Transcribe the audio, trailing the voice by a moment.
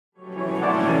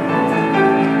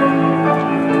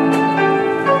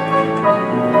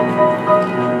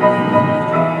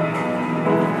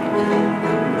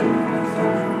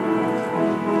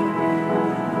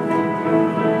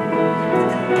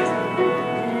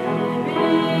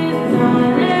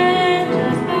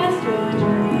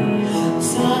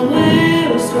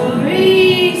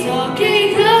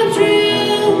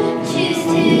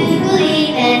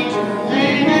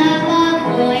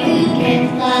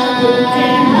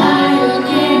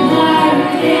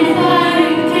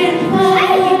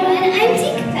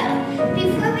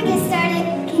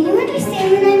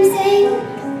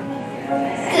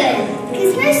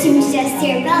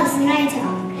Alice and I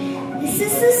talk. This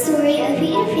is the story of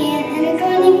Peter Pan and a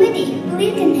girl named Wendy who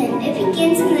believed in him. It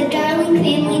begins in the Darling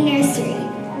Family Nursery.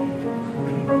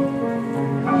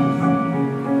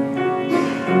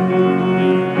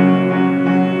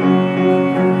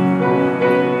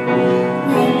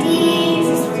 Wendy's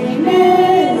a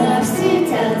swimmer, loves to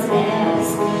tell tales.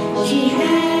 She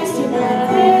has two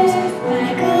brothers,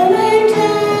 Michael and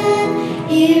John.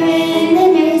 Here in the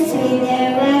nursery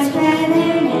there was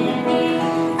Brother Nanny,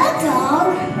 a dog.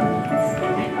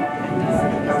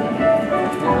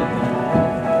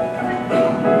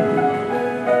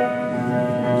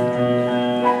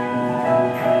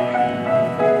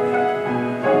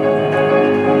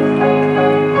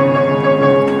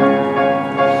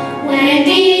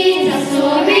 Wendy tells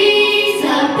stories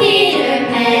of Peter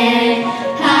Pan,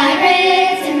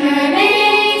 pirates and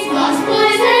mermaids, lost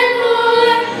boys and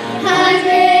more.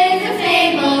 Hundreds of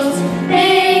fables,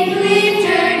 make-believe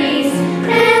journeys,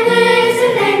 endless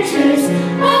adventures,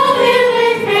 all filled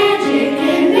with magic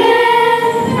and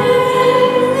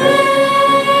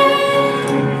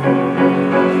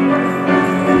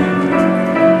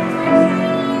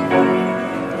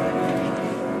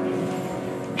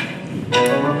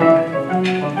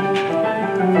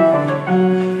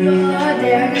You're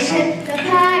there to ship the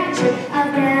pirate ship of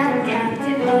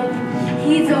Captain Hook.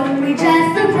 He's only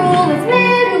just a ruleless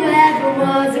man who ever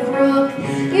was a crook.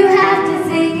 You have to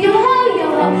sing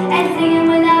yo-ho, and sing it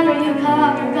whenever you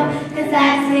come or go, 'cause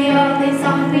that's the only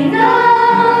song we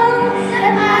know. The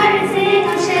pirates sing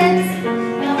on ships,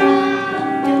 yo-ho,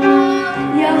 yo-ho,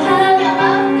 yo-ho,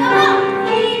 yo-ho, yo-ho.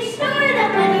 Each story that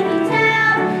Wendy can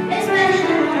tell is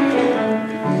special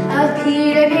of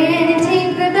Peter Pan and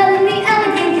Tinkerbell and the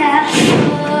elegant Captain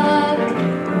Hook.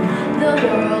 The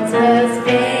world's most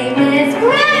famous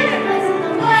grammar place in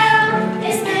the world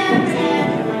is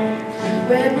Neverland,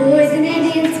 where boys and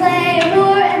Indians play a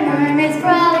war and mermaids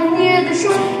frolic near the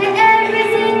shore. And every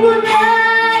single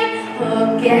night,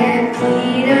 Hook and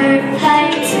Peter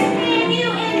fight. And you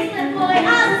innocent boy,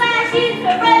 I'll slash you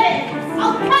for ribbons.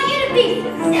 I'll cut you to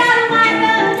pieces. Down on my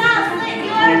road, and I'll slit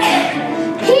your head.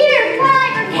 Peter, fly,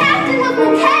 or Captain Hook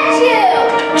will catch you.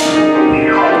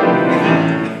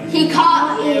 He caught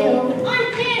you.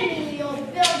 Unpin me, you old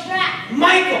Bill Brat.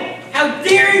 Michael, how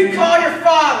dare you call your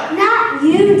father? Not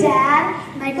you, Dad.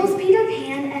 Michael's Peter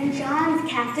Pan and John's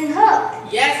Captain Hook.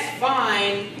 Yes,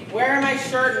 fine. Where are my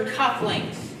shirt and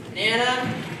cufflinks?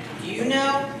 Nana, do you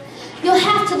know? You'll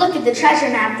have to look at the treasure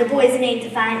map the boys made to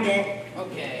find it.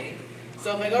 Okay.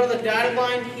 So if I go to the dotted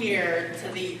line here, to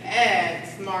the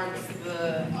X marks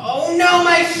the... Oh no,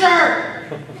 my shirt!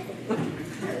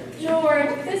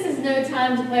 George, this is no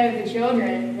time to play with the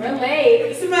children. We're late.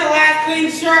 This is my last clean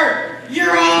shirt.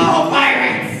 You're all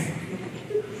pirates!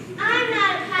 I'm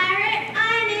not a pirate.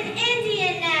 I'm an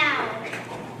Indian now.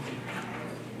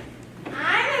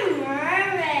 I'm a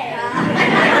mermaid.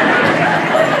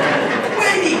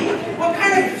 Wendy, what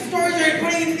kind of stories are you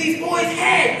putting into these boys'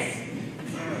 heads?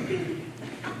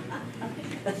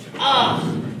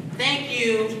 Ugh, thank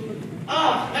you.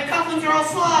 Ugh, my cufflinks are all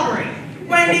slobbery.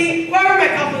 Wendy, why were my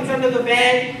cufflinks under the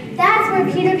bed? That's where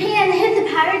Peter Pan hid the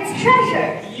pirate's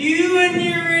treasure. You and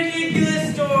your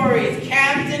ridiculous stories.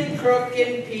 Captain Crook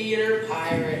and Peter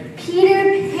Pirate.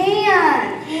 Peter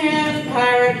Pan. Pan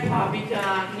Pirate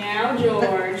Poppycock. Now,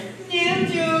 George. Now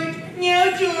George.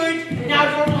 Now George. Now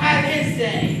George will have his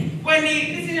say.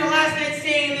 Wendy, this is your last night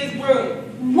staying in this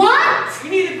room. What? You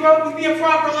need to grow up and be a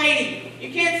proper lady. You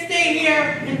can't stay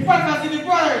here and fuck us with your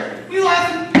brothers. We will have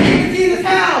some dignity in this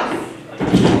house. Oh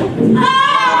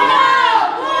no!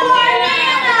 Poor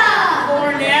Nana!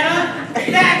 Poor Nana?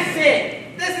 That's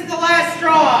it. This is the last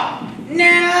straw.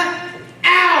 Nana,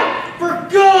 out for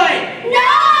good.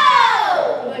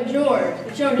 No! But George,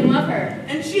 the children love her.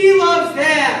 And she loves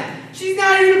them. She's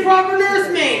not even a proper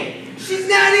nursemaid. She's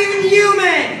not even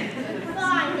human.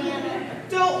 Fine, Nana.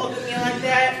 Don't look at me like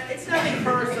that. It's nothing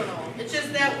personal. It's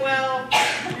just that, well,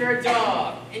 you're a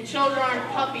dog. And children aren't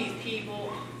puppies,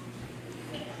 people.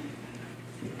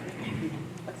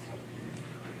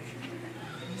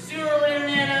 Sooner or later,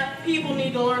 Nana, people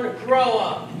need to learn to grow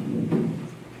up.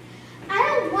 I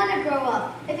don't want to grow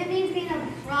up if it means being a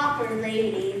proper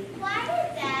lady. Why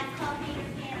did Dad call Peter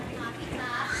Pan a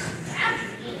poppycock?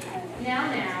 Now,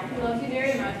 we love you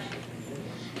very much.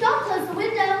 Don't close the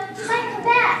window. He might come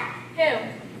back. Who?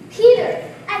 Peter,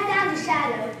 I found a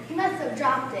shadow. He must have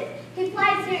dropped it. He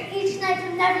flies here each night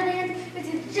from Neverland, which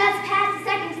is just past the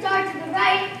second star to the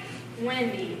right.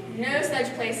 Wendy, no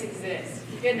such place exists.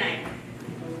 Good night.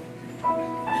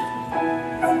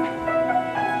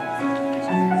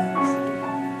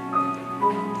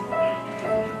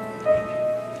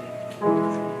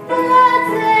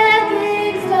 That's it.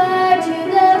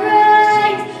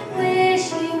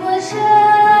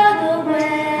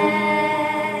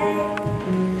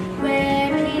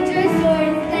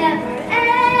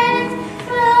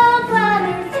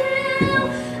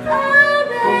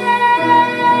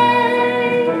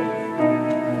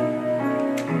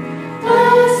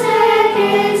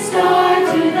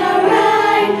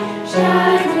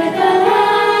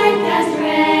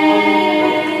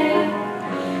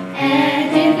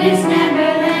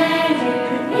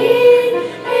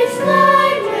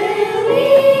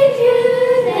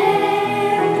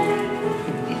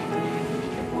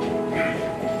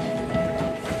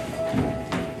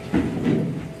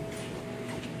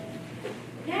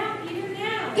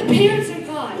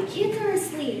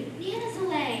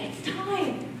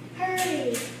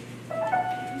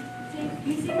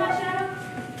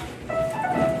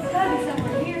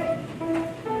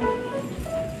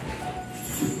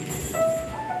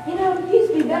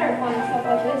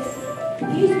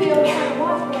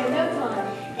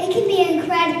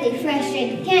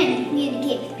 Children can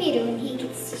communicate with Peter when he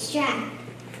gets distracted.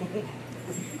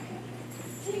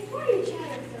 Jake, why are you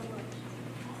chattering so much?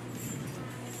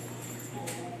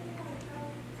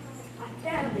 I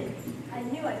found it. I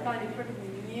knew I'd find it perfect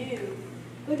in you.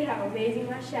 Look at how amazing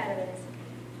my shadow is.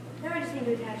 Now I just need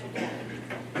to attach it down.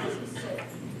 This is so.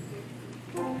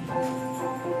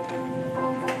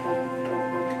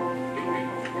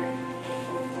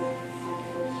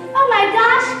 Oh my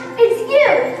gosh, it's you!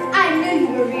 I knew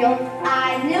you were real. I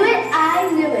knew it, I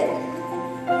knew it.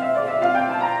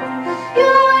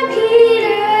 You're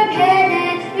Peter Pan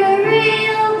and you're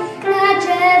real, not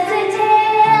just a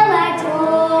tale I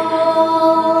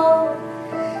told.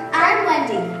 I'm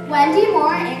Wendy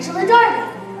Moore and Angela Darby.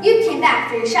 You came back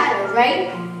for your shadow, right?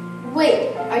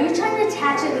 Wait, are you trying to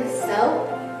attach it with soap?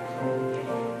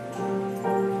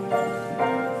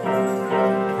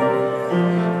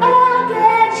 I'll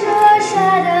get your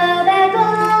shadow back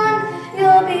on.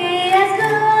 You'll be as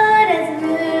good as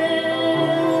new.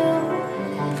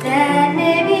 Then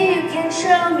maybe you can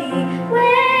show me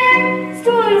where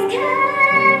stories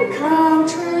can come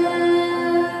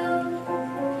true.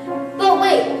 But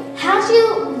wait, how'd you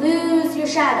lose your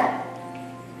shadow?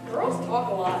 Girls talk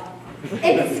a lot.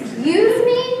 Excuse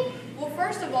me? Well,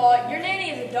 first of all, your nanny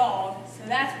is a dog, so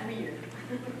that's weird.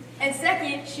 And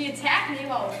second, she attacked me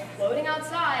while I was floating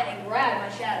outside and grabbed my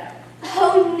shadow.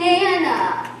 Oh,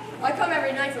 Nana. I come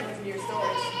every night to listen to your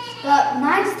stories. But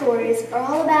my stories are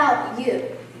all about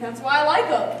you. That's why I like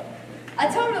them. I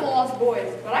tell them to the Lost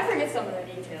Boys, but I forget some of their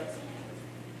details.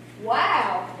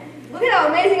 Wow! Look at how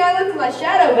amazing I look with my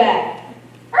shadow back.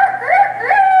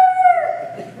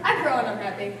 I'm growing up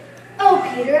happy. Oh,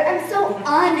 Peter, I'm so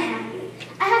unhappy.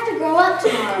 I have to grow up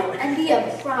tomorrow and be a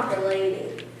proper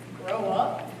lady. Grow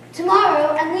up?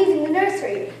 Tomorrow, I'm leaving the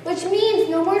nursery, which means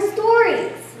no more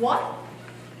stories. What?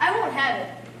 I won't have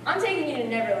it. I'm taking you to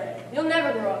Neverland. You'll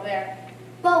never grow up there.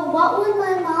 But what would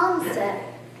my mom say?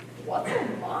 What's a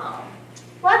mom?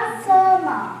 What's a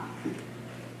mom?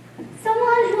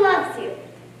 Someone who loves you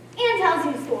and tells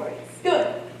you stories. Good.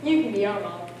 You can be our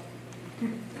mom.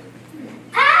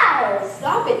 Ow!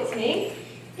 Stop it, Tink.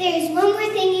 There's one more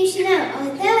thing you should know.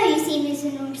 Although you seem as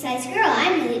a normal-sized girl,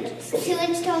 I'm really just a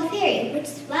 2-inch tall fairy, which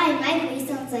is why my voice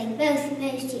sounds like both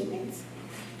most humans.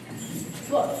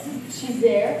 Look, she's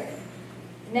there.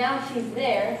 Now she's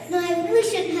there. No, I really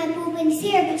shouldn't have Bullwing's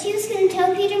hair, but she was going to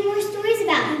tell Peter more stories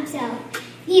about himself.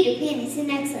 Peter Pan is an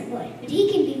excellent boy, but he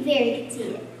can be very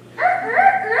conceited.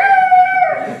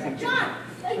 John,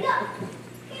 wake up!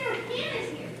 Peter Pan is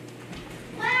here.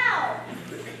 Wow!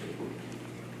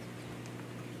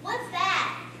 What's that?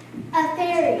 A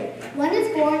fairy. One is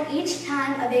born each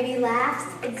time a baby laughs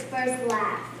its first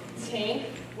laugh. Tink,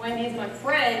 Wendy's my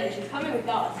friend, and she's coming with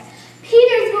us.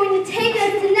 Peter's going to take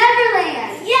us to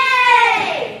Neverland!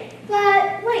 Yay!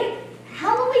 But wait,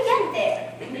 how will we get there?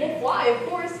 We'll fly, of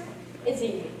course. It's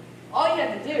easy. All you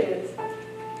have to do is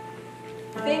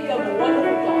think of a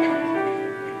wonderful thought.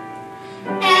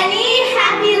 Any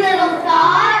happy little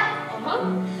thought? Uh-huh.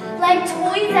 Like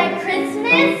toys at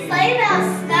Christmas? Sleigh bells,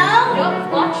 snow? Yup,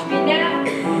 watch me now.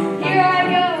 Here I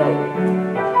go.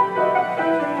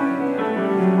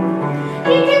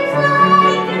 He can fly,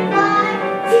 he can fly,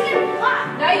 he can fly.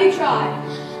 Now you try.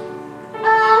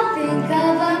 I'll think of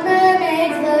a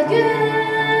mermaid's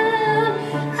lagoon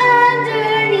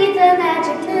underneath the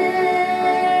magic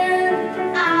moon.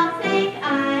 I'll think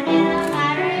I'm in a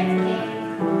pirate's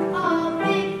cave. I'll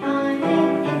think I'm in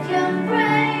its young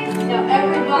brain. Now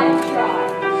everybody try.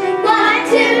 1,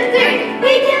 2, 3,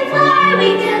 we can fly, we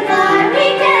can fly, we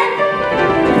can.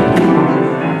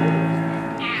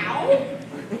 Ow.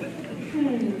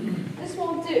 This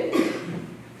won't do.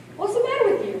 What's the matter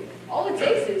with you? All it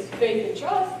takes is faith and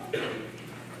trust.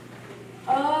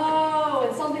 Oh,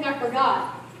 and something I forgot.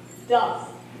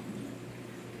 Dust.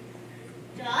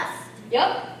 Dust? Yup,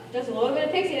 just a little bit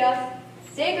of pixie dust.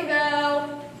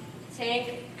 Tinkerbell.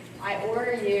 Tink, I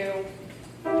order you.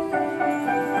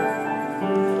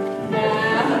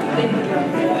 Now, think about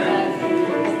that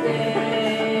thing.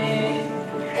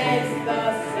 It's the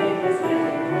safest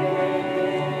thing.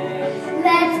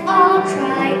 Let's all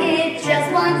try it just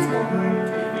once more.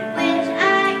 Wish I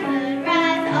could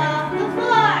rise off the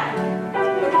floor.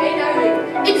 Okay, now you.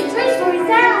 It's 3 stories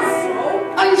down. So?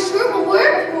 Are you sure it will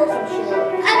work? Of course I'm sure.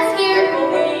 I'm scared.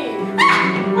 Believe. Ah,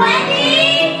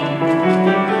 Wendy!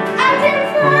 I can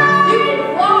fly! You can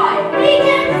fly.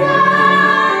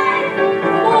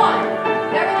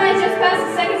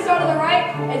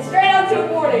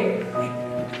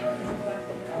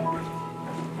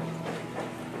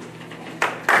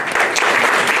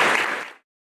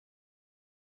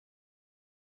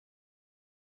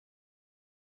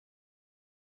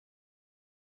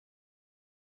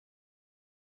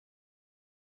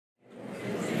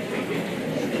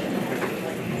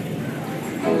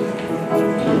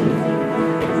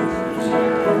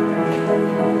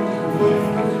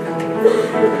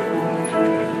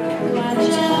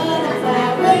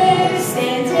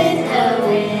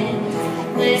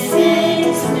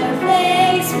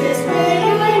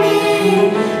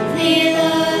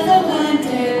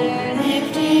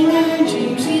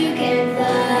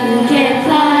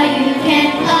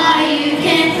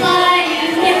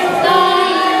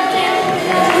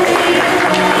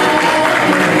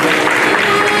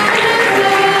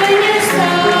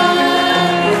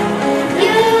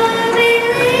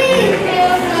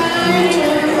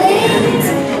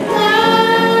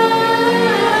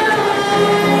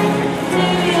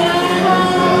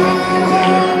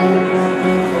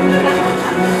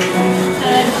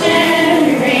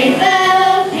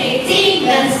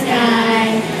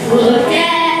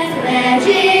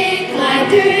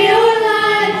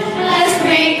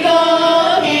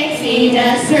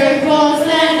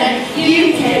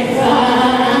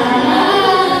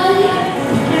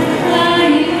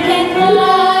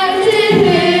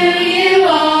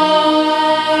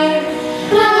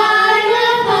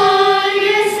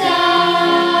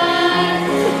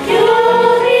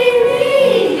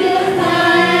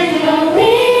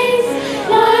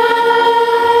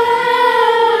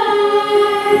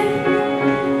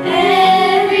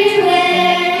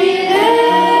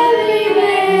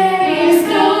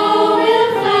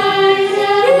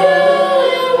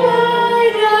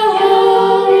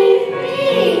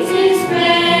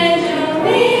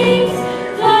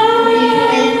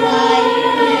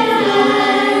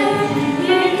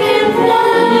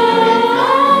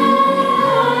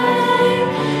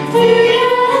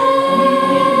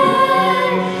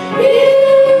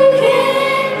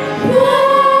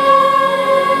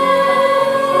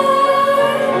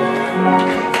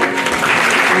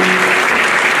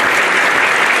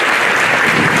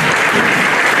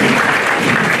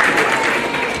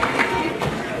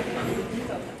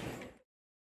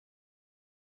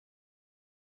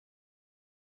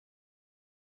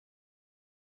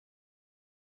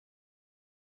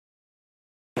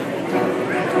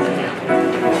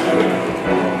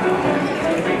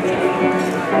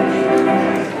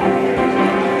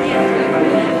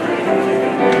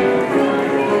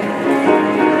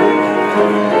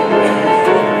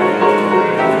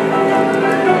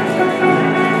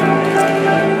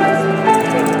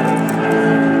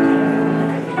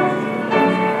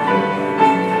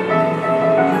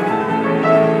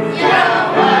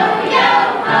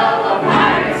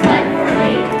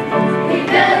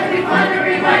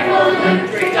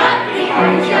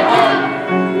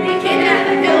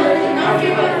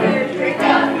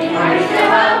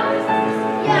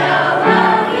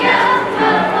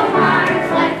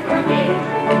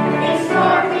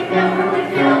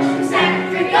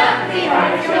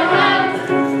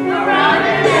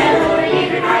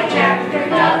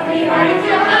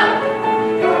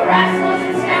 rascals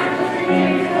and scoundrels and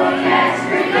here to go cast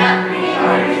bring up the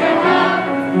orange and love.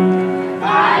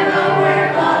 By the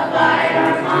word of light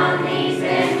upon these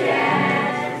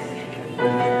bandanas.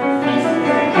 These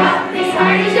up, these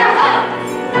hearties your hope.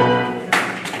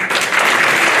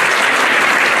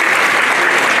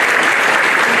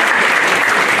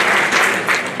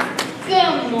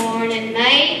 Good morning,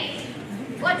 mate.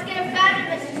 Let's get about it,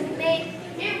 Mrs. Mate.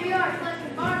 Here we are,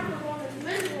 collecting barnacles on this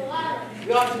miserable island.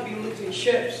 We ought to be looting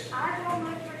ships. I've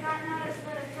almost forgotten how to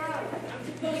split a throat. I'm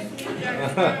supposed to be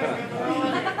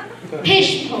Jack.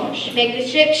 Pish posh, make the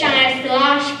ship shine as the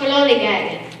lash for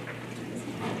lollygagging.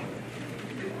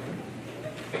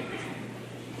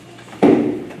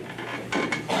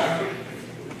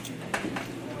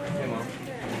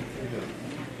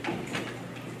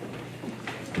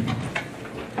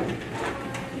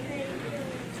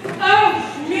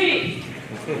 Oh, me!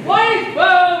 What is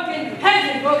rogue and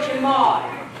peasant broken my?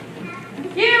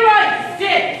 Here I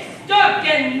sit, stuck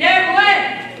in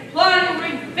Neverland, plotting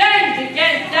revenge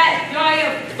against that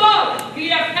giant foe,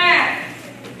 Peter Pan.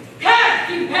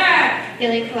 Casting Pan!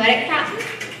 Feeling poetic, Captain?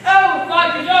 Oh, if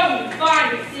I could only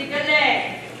find a secret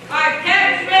leg. I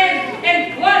captured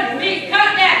and bluntly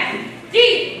cut that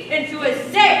deep into a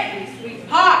safety sweet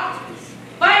heart.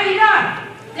 Fight it up!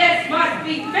 This must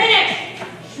be finished!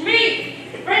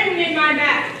 Schmeat, bring me my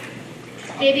map.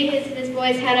 Maybe his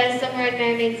boys had us somewhere in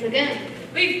Mermaid's Lagoon.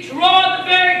 We've drawn the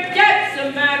very depths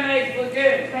of Mermaid's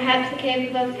Lagoon. Perhaps the cave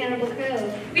above Cannibal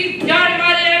Cove. We've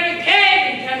dynamited every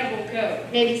cave in Cannibal Cove.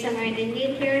 Maybe somewhere in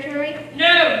Indian territory?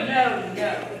 No, no,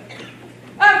 no.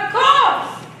 Of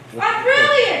course! I'm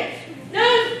brilliant!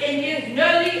 Those Indians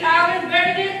know the island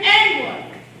better than anyone.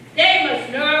 They must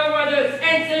know where those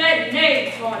insolent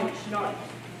knaves on each night.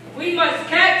 We must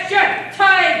capture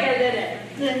Tiger Lily.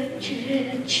 The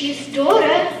chief's daughter?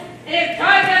 And if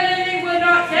Tiger Lily will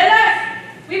not tell us,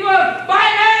 we will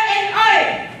bind her in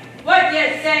iron. What do you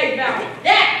say about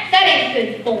that? That ain't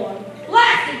good form.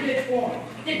 Blast a good form.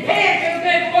 Did Pan do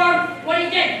good form when he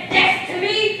did this to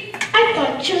me? I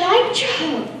thought you liked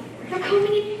Joe for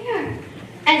combing your hair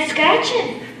and scratching.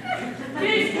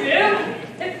 Please, Bill.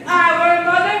 If I were a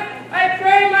mother, I'd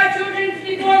pray my children to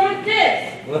be born with this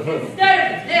instead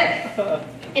of this.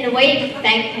 In a way, you could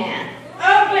thank Pan.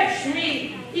 Oh, but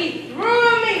Schmeat, he threw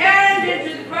me hand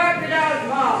into the crocodile's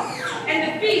maw, and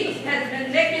the beast has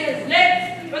been licking his lips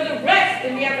for the rest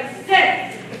of me ever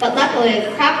since. But luckily,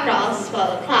 the crocodiles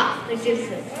swallow the clock, which is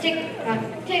a tick, tock,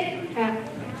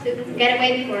 so we can get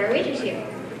away before it reaches you.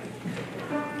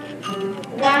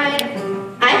 Why,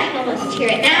 I can almost hear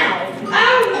it now.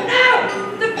 Oh, no!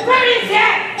 The bird is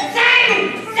here!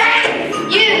 Save! Save!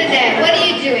 You there, what are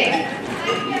you doing? I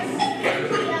just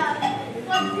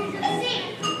what's into the sea?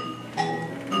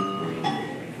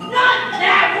 Not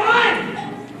that one!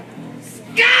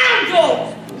 Scoundrels!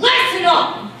 Listen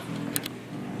up!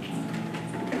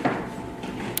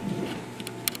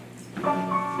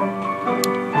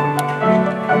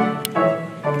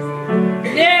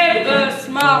 Never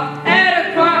smile at a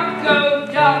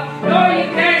crocodile, nor you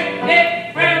can't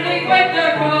get friends.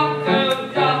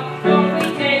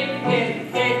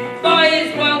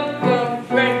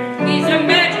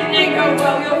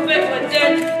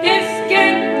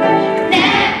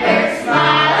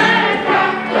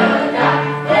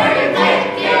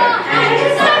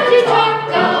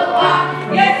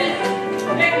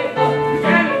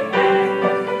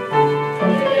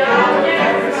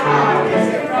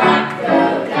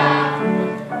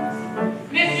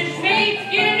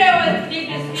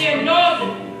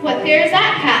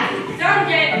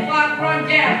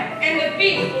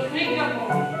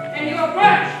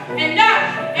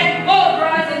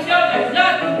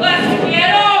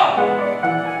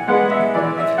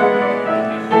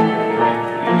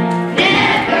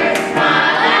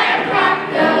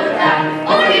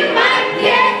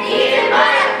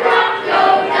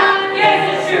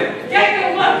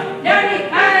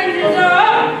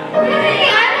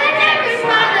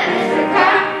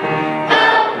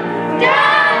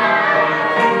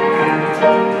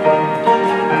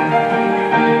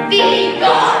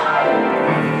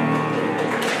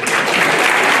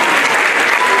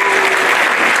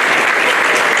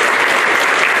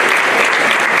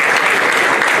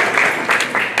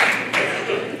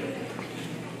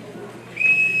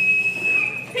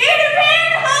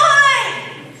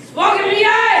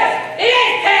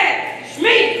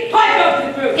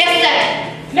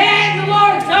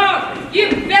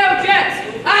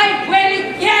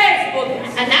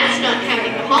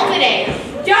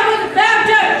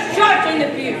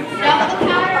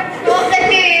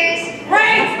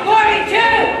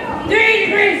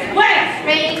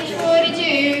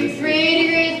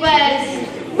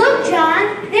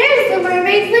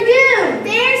 Great Lagoon.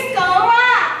 There's Skull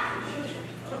Rock.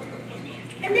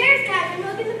 And there's Captain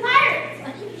Hook and the pirates.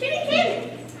 Shooting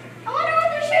cannon. I wonder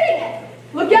what they're shooting at.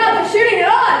 Look out, they're shooting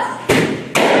at us!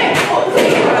 Quick,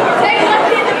 take one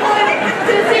kid to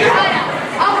the secret hideout.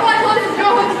 I'll fly close to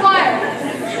Joe Hook's fire.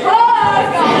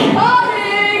 Hook, I'm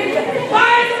coming!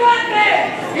 Fire the weapon!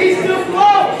 He's too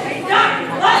close! Doc,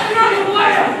 let's run the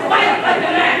wire! Fire like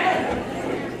the man!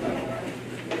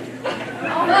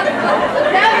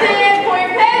 Captain, pull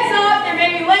your pants up. There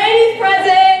may be ladies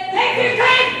present. If you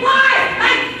can't fly,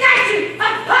 I got you! A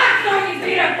box on you,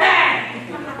 Peter Pan!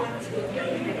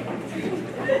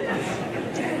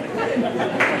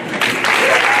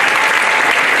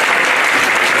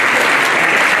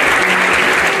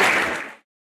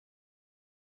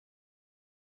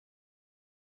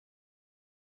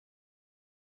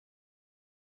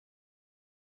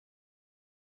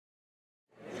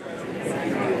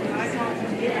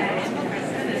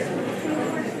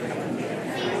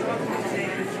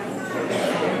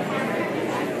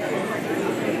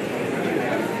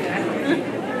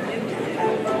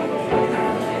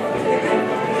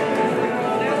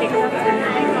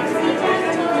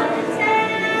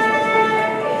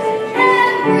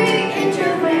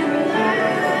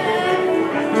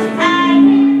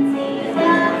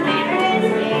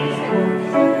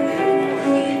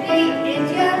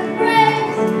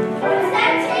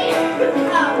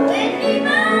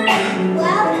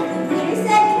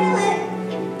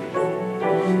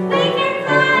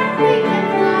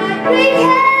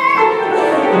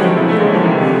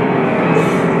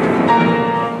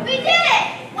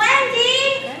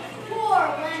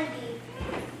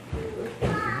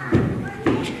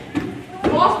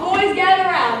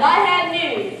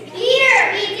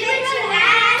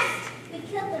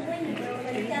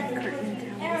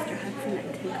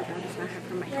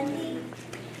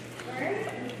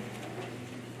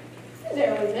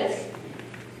 There was this.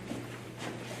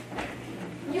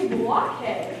 You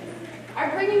blockhead. I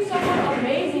bring you someone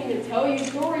amazing to tell you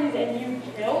stories and you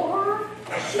kill her?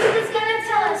 She was gonna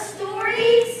tell us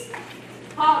stories.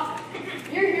 Ha!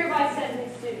 You're hereby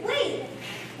sentenced to. Wait,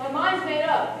 My mind's made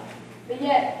up. But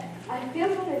yet, I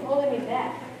feel something holding me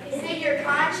back. is it your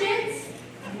conscience?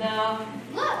 No.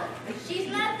 Look, she's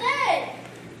not dead.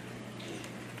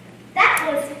 That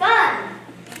was fun.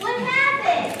 What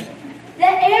happened? The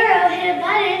arrow hit a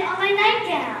button on my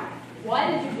nightgown.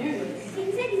 Why did you do this?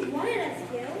 He said he wanted us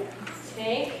to.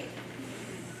 Tink?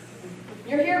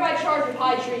 You're hereby charged with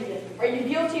high treason. Are you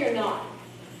guilty or not?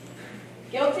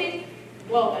 Guilty?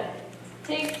 Well then.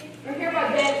 Tink, you're hereby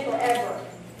banned forever.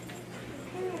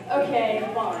 Okay,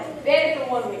 fine. Banned for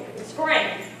 1 week.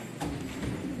 Scram.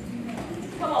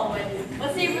 Come on, Wendy.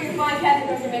 Let's see if we can find Captain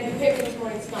Hook and make a pick for this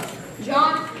morning's stunt.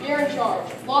 John, you're in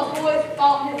charge. Lost boys,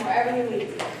 follow him wherever he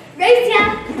leads. Race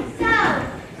ya! So,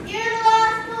 you're the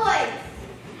lost boys.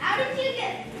 How did you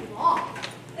get lost?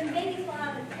 When babies fall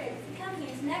out of the cribs, the company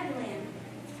is Neverland.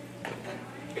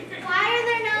 Why are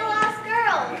there no lost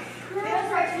girls? Girls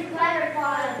are too clever to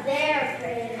fall out of their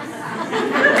cribs.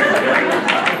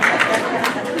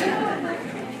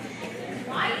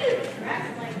 Why are you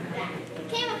dressed like that?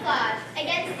 Camouflage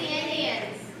against the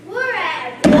Indians. We're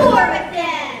at war with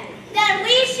them. Then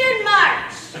we should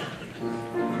march.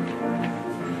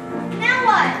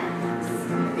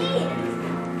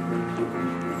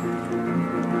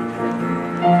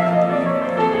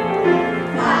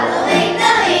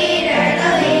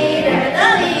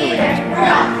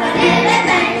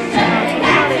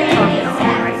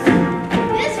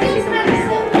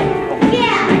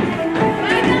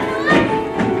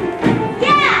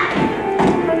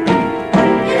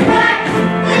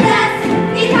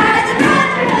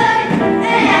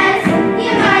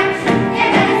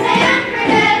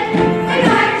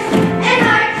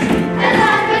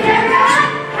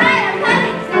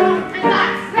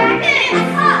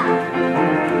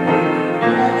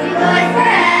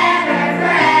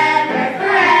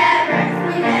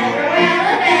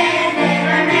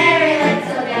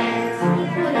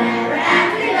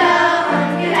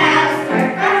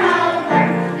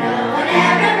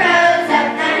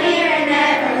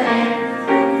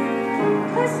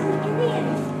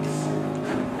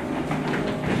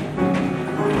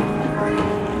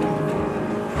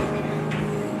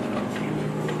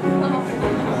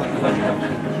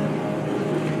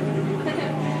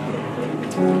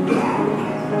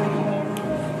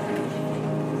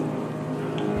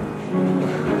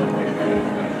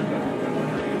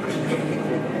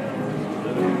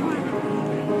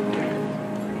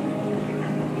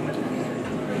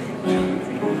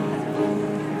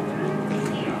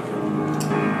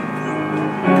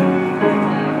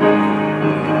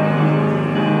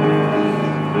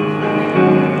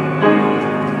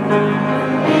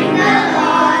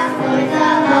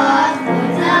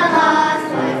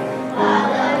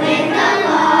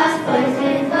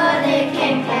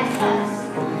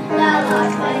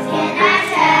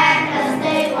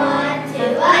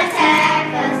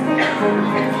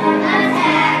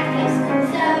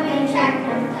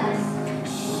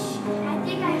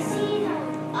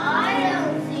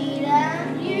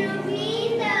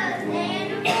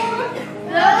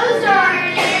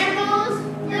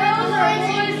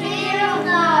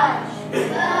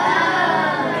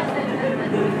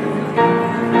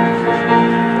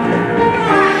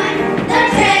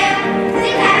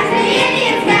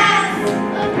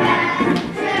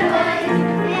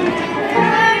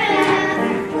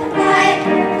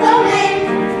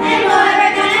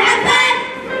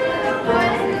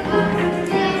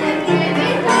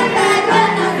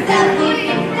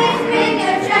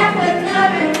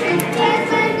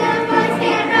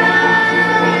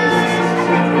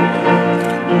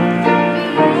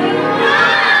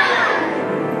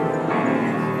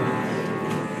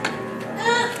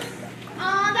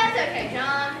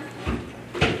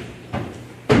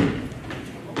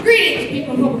 Greetings,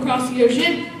 people from across the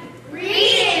ocean.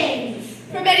 Greetings!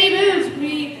 For many moons,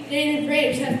 we native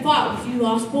rapes have fought with you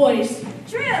lost boys.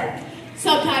 True.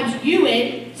 Sometimes you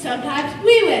win, sometimes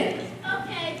we win.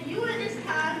 Okay, you win this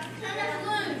time. Turn us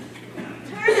loose.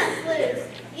 Turn us loose?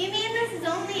 You mean this is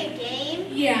only a game?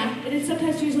 Yeah, and it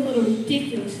sometimes feels a little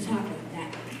ridiculous to talk like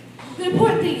that. The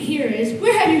important thing here is,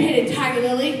 where have you hidden Tiger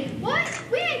Lily? What?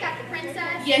 We ain't got the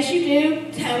princess. Yes, you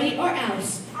do. Tell me or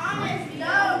else. Honest,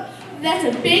 no.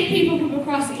 That's a big people from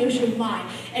across the ocean lie.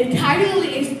 If Tiger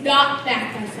Lily is not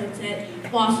back by sunset,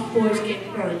 lost boys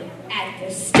get burned at the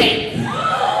stake.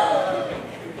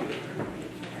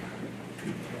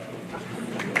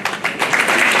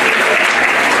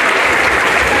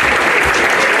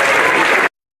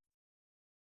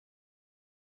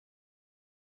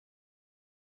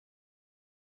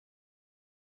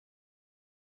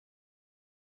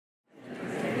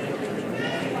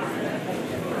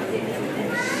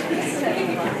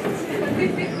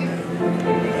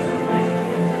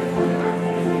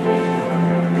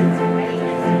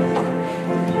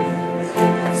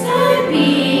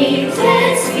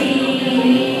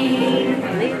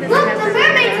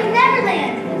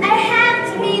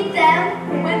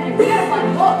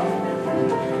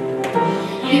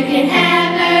 You can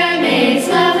have mermaids,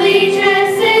 lovely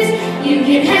dresses. You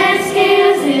can have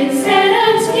scales instead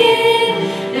of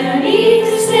skin. No need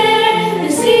to stare,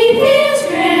 the sea feels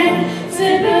grand.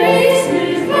 Slippery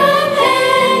smooth from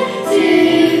head to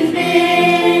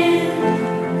fin.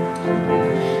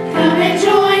 Come and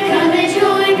join, come and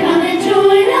join, come and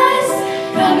join us.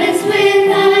 Come and swim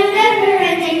the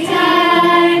never-ending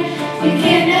tide. You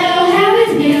can't know how it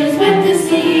feels, but the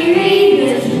sea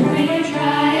reveals when you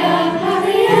dry up on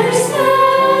the other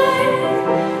side.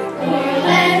 Coral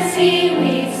and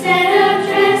seaweed set up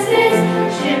dresses,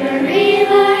 shimmery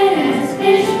light as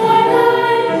fish fly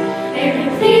by. Air can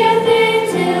feel thin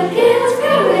till gills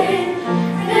grow in,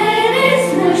 then it's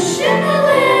whoosh in the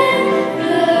wind.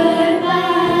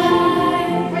 Goodbye.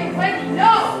 Wait, Wendy,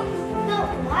 no! No,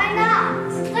 why not?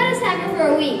 Let us have her for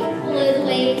a week. Below the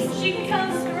waves. She can tell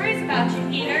us stories about you,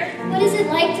 Peter. What is it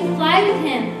like to fly with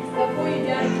him? They'll pull you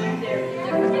down and keep there.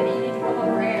 Never get eaten from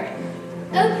over air.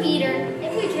 Oh, Peter,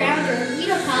 if we drowned her, we'd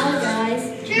apologize.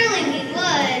 Surely we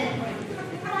would.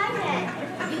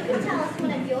 Clyde, you can tell us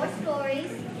one of your stories.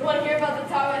 You want to hear about the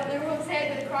time I threw his head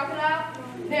with a crocodile?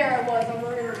 There I was on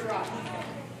Murderer's Rock.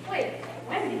 Wait,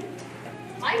 Wendy.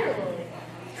 Tiger Lily.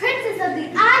 Princess of the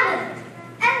island,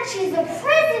 and she's a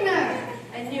prisoner.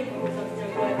 I knew it was up to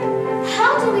good.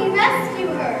 How do we rescue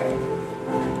her?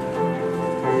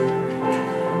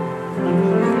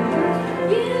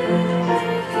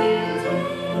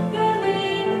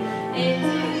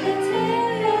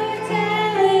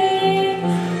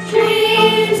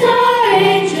 Dreams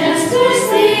aren't just for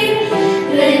sleep,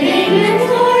 living and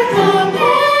for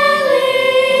compelling.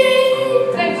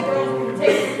 Thanks, girls. We can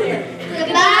take it here.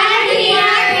 Goodbye,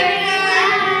 Peter.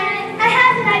 I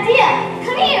have an idea.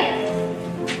 Come here.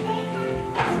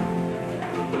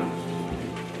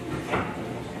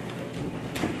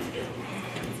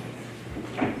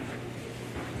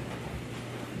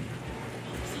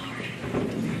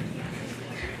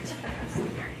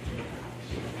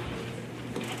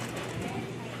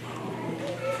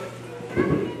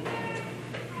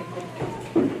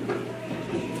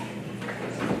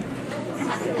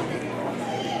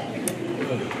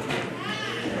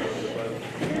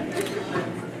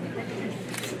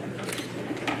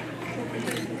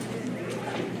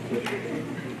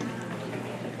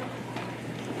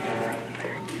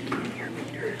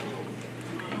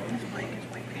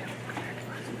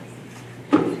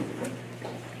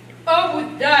 Oh,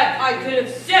 with that I could have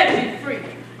set you free.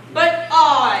 But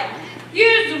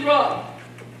here's the rub.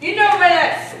 You know where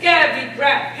that scabby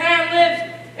brat Pam lives?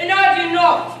 And I do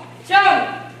not. Tell me,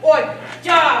 or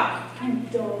die. You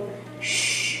dog.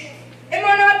 Shh. Am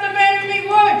I not the man who need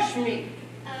words from me?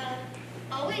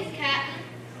 Always, Captain.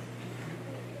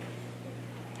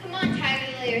 Come on, Tiger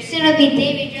Lily, or soon it'll be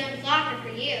Davy Jones' locker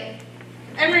for you.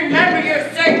 And remember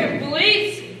your sacred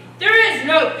beliefs. There is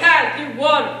no path through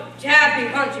water to happy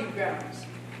hunting grounds.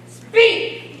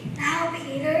 Speak! Now,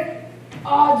 Peter.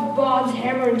 Odds, bobs,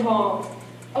 hammer, and tongs.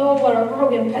 Oh, what a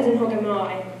rogan peasant hook am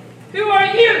I. Who are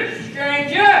you,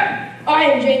 stranger? I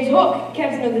am James Hook,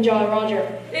 captain of the Jolly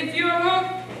Roger. If you're Hook,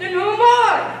 then who am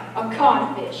I? A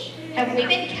codfish. Have we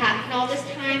been captain all this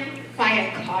time by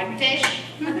a codfish?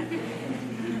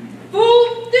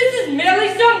 Fool, this is merely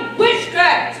some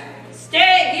witchcraft.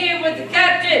 Stay here with the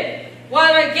captain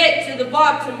while I get to the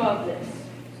bottom of this.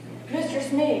 Mr.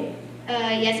 Smee.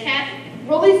 Yes, Captain?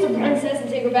 Release the princess and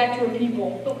take her back to her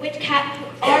people. But which Captain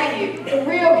Hook are you? The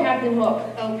real Captain Hook.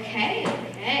 Okay,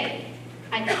 okay.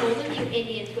 I told him you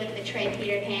Indians would betray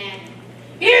Peter Pan.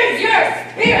 Here's your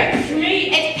spirit,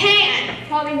 Shmi! It's Pan!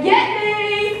 Come and get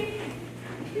me!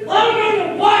 Let him in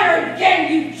the water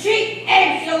again, you cheap,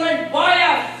 insolent boy!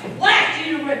 I'll slash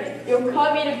you to ribbons! You'll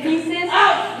cut me to pieces?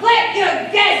 I'll split your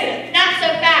gizzard! Not so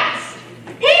fast!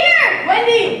 Peter!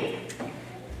 Wendy!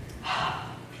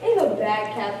 In the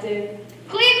bag, Captain.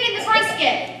 Cleave me the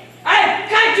brisket! I've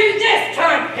got you this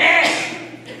time, Pan!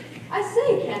 I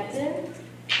say, Captain.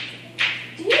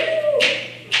 Do you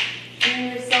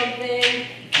hear something?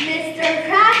 Mr.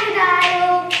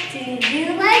 Crocodile, do you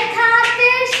like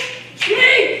codfish?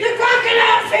 Shmi, the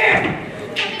crocodile's here!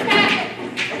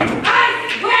 I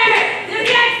swear, the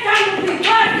next time will be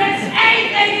worse than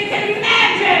anything you can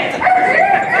imagine!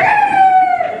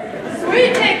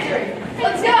 Sweet victory!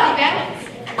 Let's go!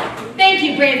 Thank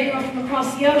you, brave girl from across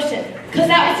the ocean, because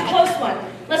that was a close one.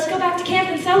 Let's go back to camp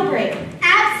and celebrate.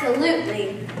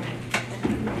 Absolutely.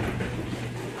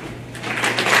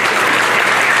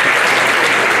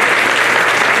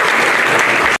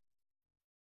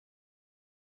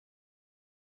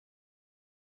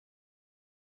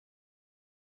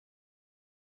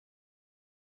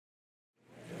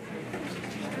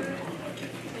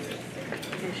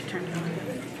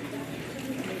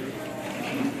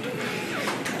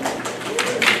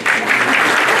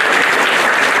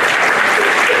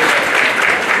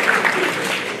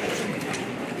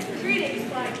 Greetings,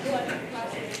 flying blood across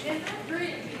the ocean.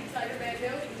 Greetings, Tiger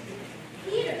Bando.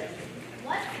 Peter,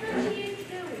 what's the chief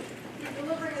doing? He's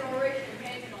delivering an oration in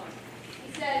Pantomime.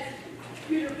 He says,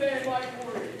 Peter Pan, my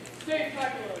warrior, stay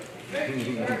tight, make me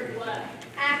very glad.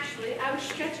 Actually, I was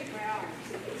stretching my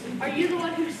arms. Are you the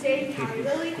one who saved Harry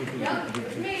Lily? Yep, it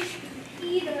was me.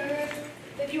 Peter,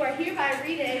 then you are hereby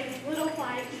renamed Little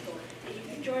Flying Eagle, and you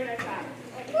can join our tribe.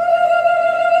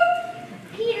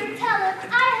 Peter, tell us,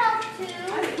 I help too.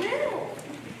 I will.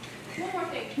 One more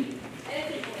thing, Keith,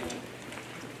 and it's important.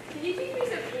 Can you teach me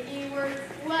some Indian words?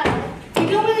 Well, we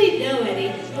don't really know any,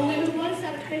 but when we want to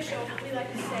sound official, we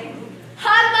like to say,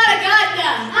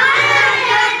 Hanmaraganda!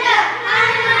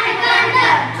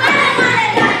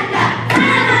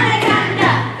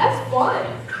 That's fun.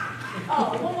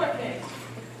 Oh, one more thing.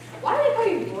 Why do they call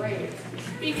you brave?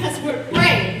 Because we're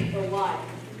brave. Or why?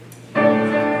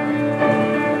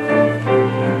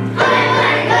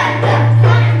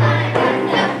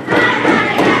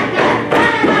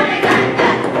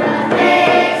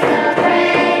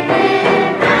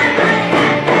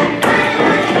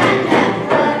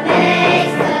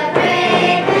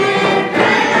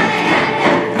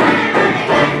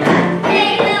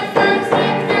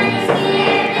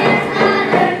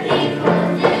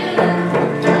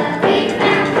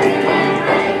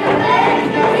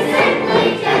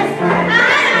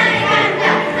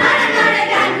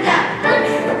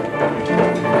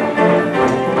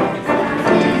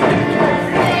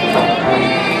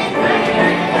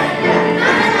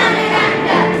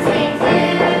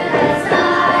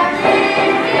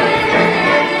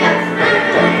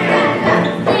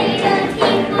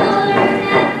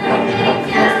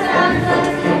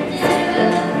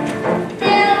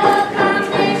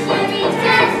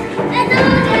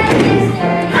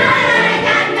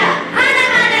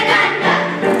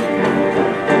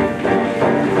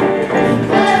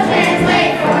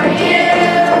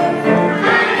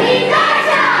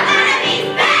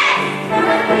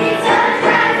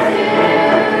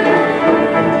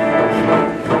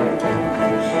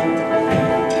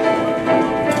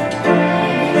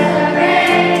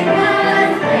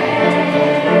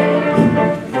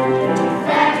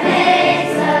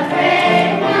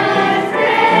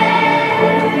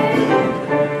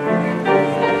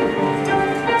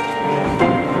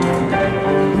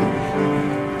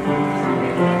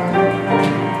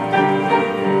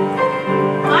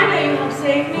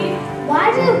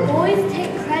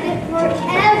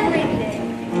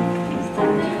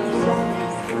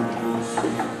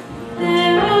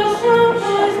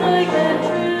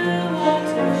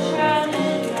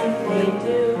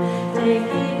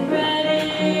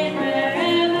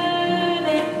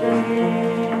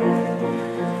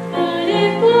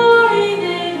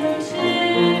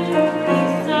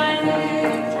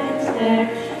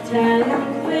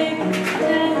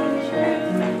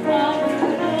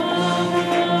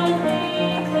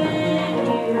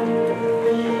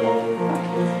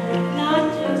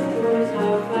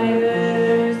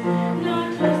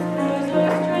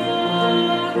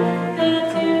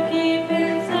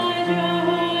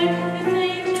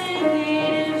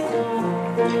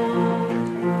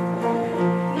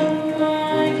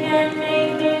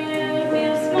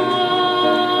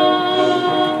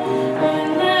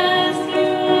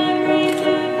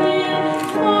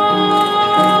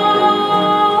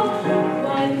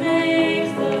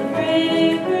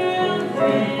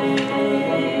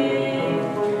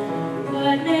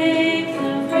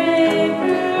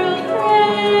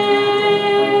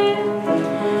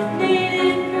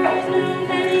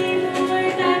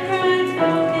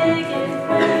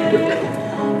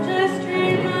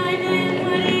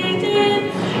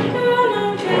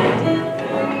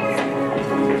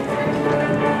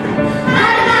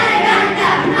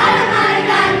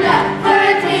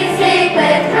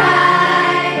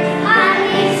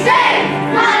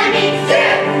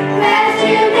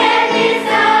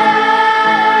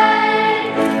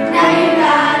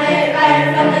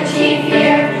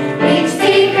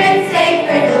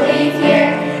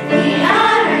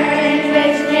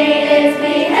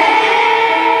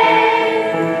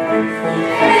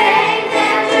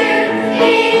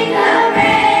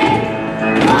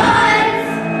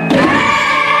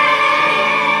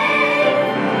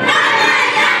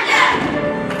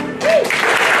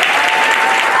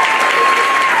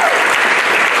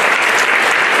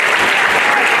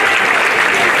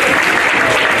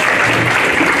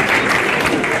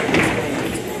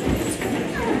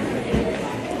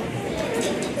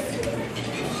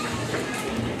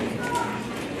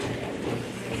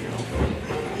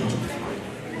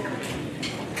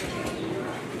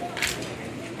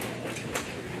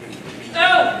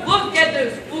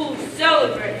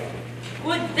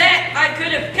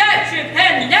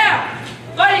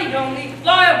 but he'd only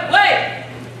fly away.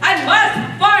 I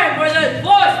must find where those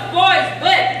lost boys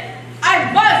live.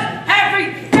 I must have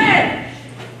revenge.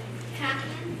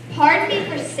 Pardon me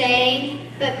for saying,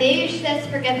 but maybe you should just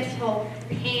forget this whole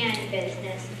Pan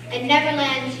business. And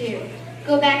Neverland too.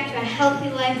 Go back to a healthy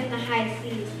life in the high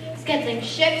seas, scheduling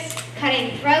ships,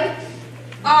 cutting throats.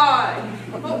 Aye,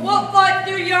 but what light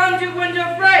through yonder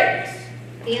window breaks?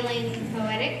 Feeling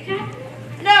poetic, Captain?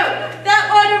 No, that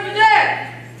light over there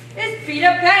is Peter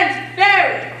Pan's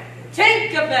fairy,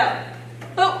 Tinkerbell.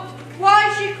 But why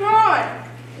is she crying?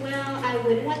 Well, I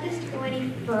wouldn't want this to go any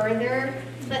further,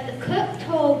 but the cook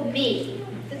told me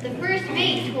that the first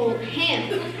mate told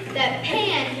him that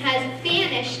Pan has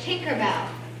banished Tinkerbell.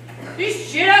 You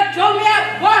should have told me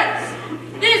at once.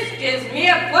 This gives me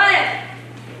a plan.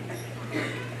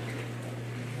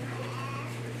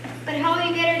 But how will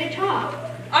you get her to talk?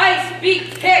 I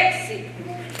speak pixie.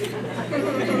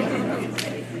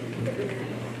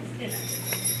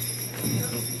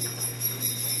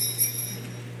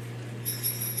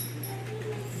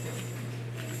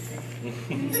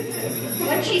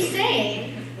 What's she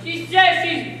saying? She says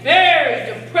she's very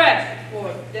depressed,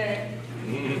 poor thing.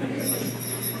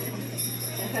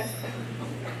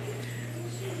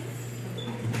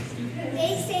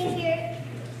 They say here,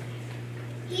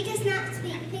 he does not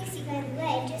speak pixie, by the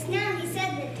way. Just now he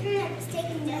said that Turnip was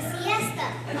taking a siesta.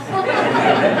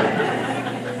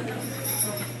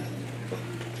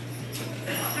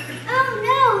 Oh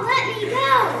no, let me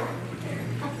go!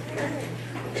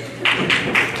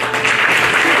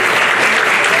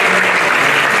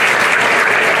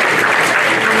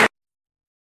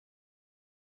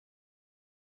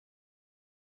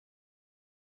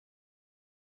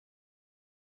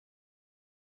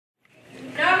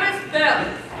 Now, Miss Bell,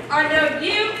 I know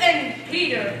you and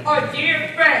Peter are dear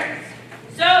friends,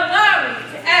 so allow me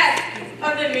to ask you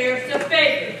of the merest of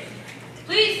favors.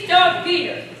 Please tell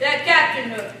Peter that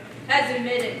Captain Hook has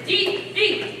admitted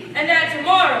defeat and that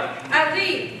tomorrow I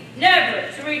leave never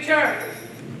to return.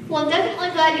 Well, I'm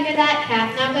definitely glad to hear that,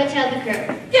 Cap. Now go tell the crew.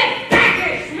 Get back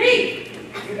at me!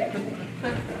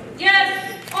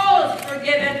 Yes, all is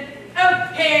forgiven. Oh,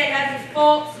 Pan has his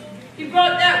faults. He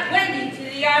brought that Wendy to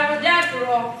the island after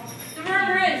all. The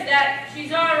rumor is that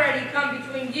she's already come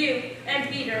between you and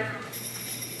Peter.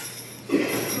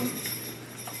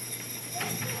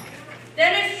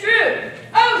 Then it's true.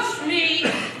 Oh, Shmee,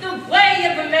 the way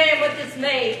of a man with his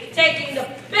maid, taking the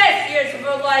best years of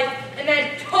her life and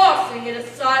then tossing it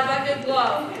aside like a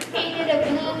glove. Painted a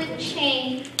bloomin'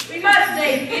 chain. We must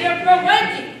save Peter from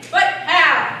Wendy, but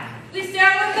how? We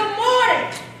sail in the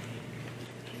morning.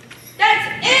 That's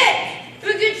it!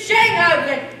 We could Shanghai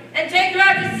Wendy and take her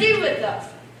out to sea with us.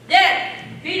 Then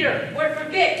Peter would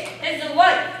forget his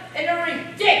delight in a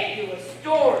ridiculous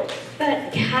story.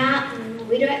 But, Captain,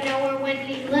 we don't know where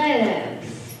Wendy lives.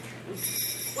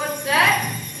 What's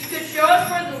that? You could show us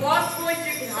where the lost boys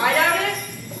can hide out in?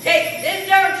 Take this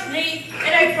down, Shmee,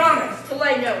 and I promise to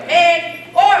lay no hand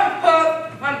or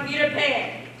hook on Peter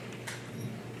Pan.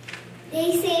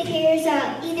 They say fears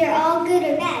are either all good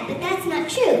or bad, but that's not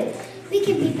true. We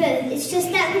can be both. It's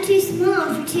just that we're too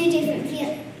small for two different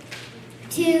feelings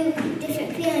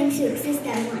to exist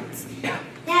at once.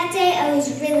 That day, I was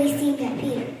really steamed at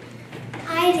Peter.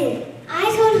 I did.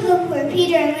 I told Hook where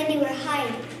Peter and Wendy were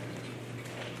hiding.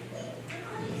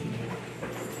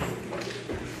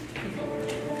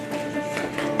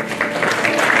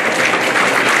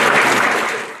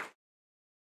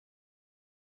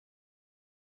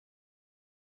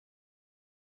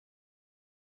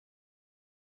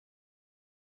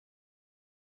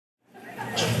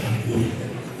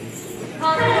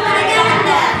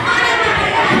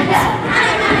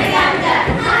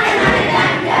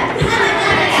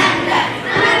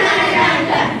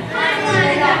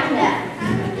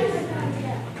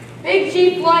 Big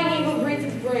Chief Flying Eagle greets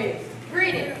his braves.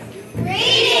 Greetings.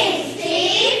 Greetings,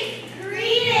 Chief!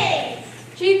 Greetings!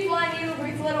 Chief Flying Eagle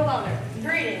greets Little Wonder.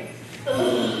 Greetings.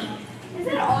 Is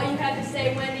that all you had to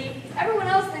say, Wendy? Everyone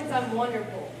else thinks I'm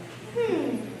wonderful.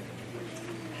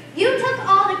 You took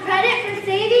all the credit for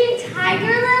saving Tiger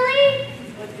Lily?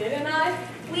 But didn't I?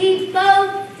 We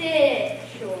both did.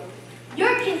 Sure.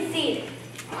 You're conceited.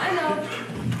 I know.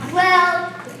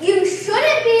 Well, you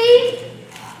shouldn't be.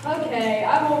 Okay,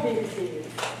 I won't be conceited.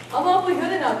 I'm awfully good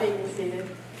at not being conceited.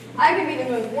 I can be the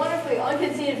most wonderfully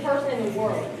unconceited person in the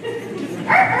world.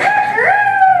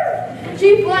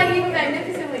 Chief Flying Eagle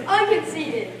magnificently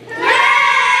unconceited. Yay!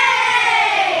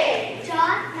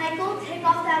 John, Michael, take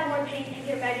off that war paint and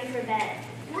get ready for bed.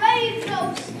 Brave,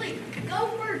 go sleep. Go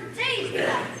for days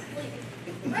without sleep.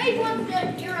 Brave wants to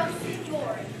hear a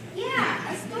story.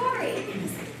 Yeah, a story.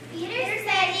 Peter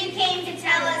said you came to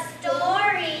tell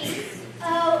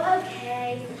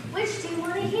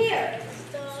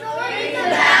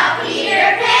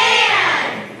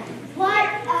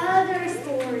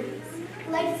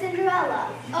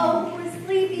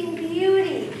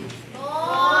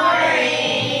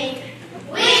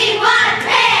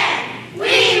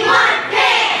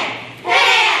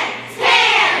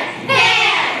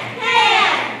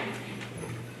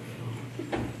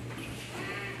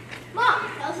Mom,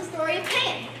 tell us the story of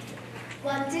Pan.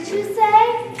 What did you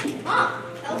say? Mom,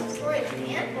 tell us the story of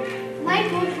Pan.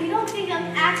 Michael, if you don't think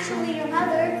I'm actually your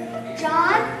mother,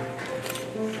 John?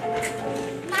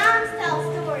 Moms tell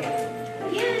stories.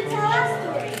 You tell us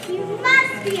stories. You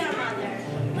must be our mother.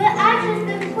 But I've just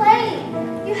been playing.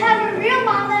 You have a real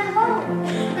mom at home.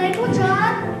 Michael,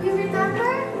 John, you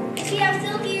remember? Did she have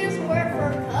silky ears for a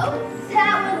fur coat?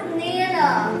 That was Nana.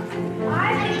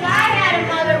 I think I had a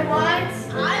mother once.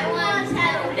 I once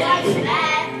had a white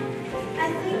bat. I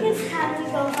think it's time to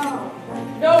go home.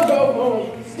 No, go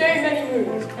home. Stay many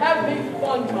moons. Have a big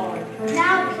fun time.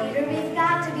 Now, Peter, we've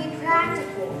got to be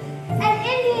practical. And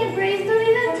Indian braves don't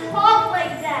even talk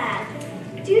like that.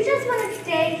 Do you just want to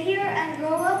stay here and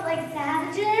grow up like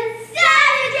savages?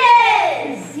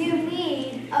 Savages! You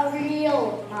need a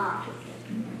real mom.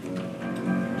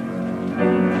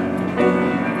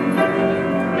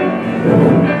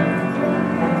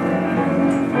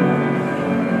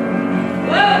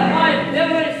 Well, my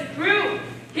villainous crew,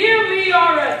 here we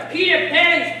are at Peter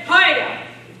Pan's hideout.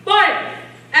 Finally,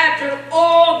 after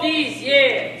all these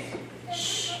years.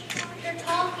 Shh, you're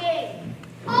talking.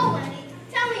 Oh, Wendy,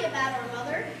 tell me about our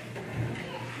mother.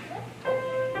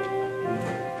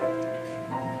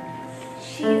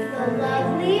 She's the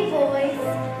lovely voice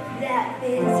that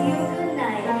bids you good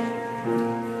night.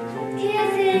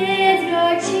 Kisses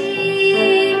your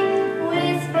cheek,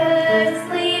 whispers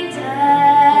sleep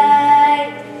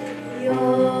tight.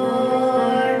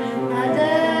 Your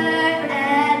mother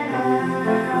and mine.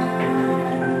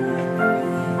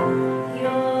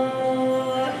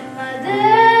 Your mother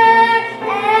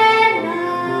and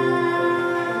mine.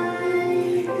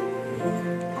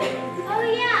 Oh,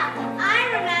 yeah, I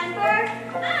remember.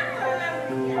 I don't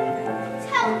remember yet.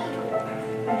 Tell me.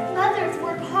 Mothers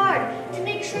work hard to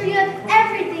make sure you have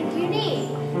everything you need.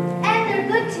 And they're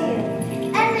good to you.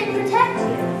 And they protect you.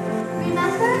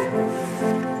 Remember?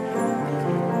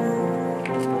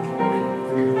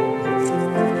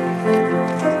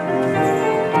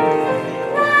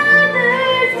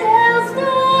 Mothers tell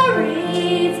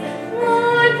stories,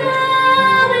 more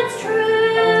though it's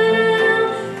true.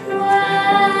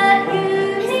 What you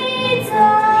need,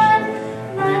 son,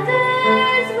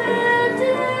 mothers will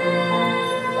do.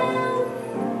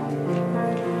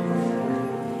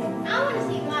 I want to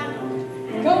see my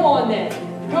mother. Come on then.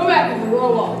 Go back and grow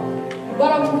up. But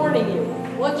I'm warning you.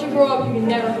 Once you grow up, you can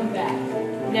never come back.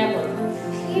 Never.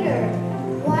 Peter,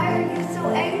 why are you so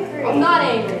angry? I'm not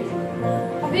angry.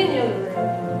 I'll be in the other room.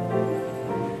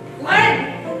 Glenn,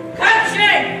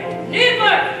 Captain,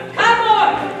 Needler, come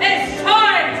on! It's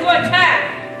time to attack!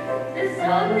 There's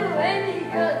only way you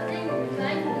got things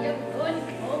like you're going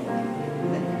home.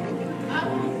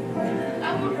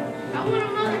 I want a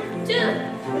mother too.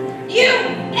 You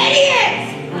idiots!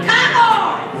 Come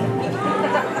on!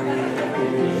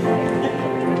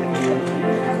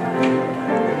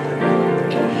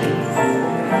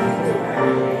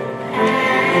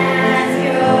 Ask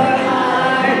your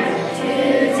heart to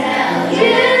tell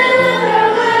you the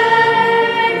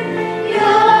word.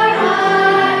 Your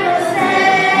heart will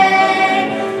say,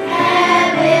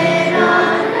 heaven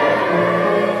on earth.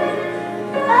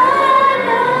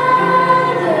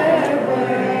 Another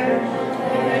word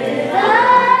divine.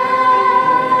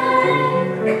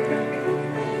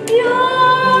 Your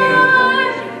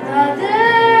mother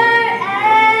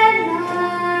and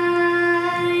mine.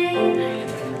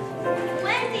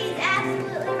 Wendy's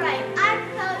absolutely right. I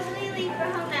propose we leave for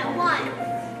home at 1.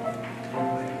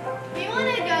 We want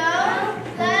to go.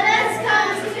 Let us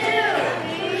come too,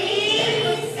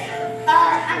 please.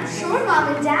 I'm sure Mom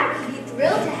and Dad would be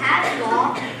thrilled to have you all.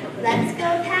 Let's go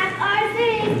pack our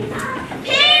things.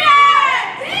 Peter!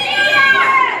 Peter!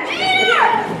 Peter!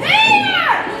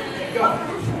 Peter!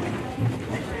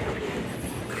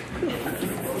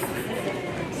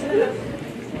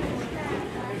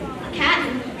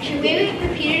 Captain, should we wait for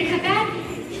Peter to come back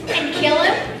and kill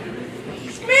him?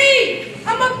 Me!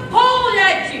 I'm appalled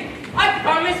at you! I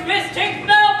promised Miss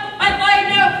Tinkbell I'd lay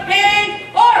no hand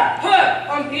or foot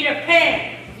on Peter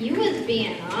Pan! You was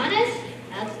being honest?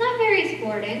 That's not very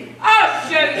sporting. I'll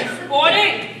show you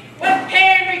sporting! When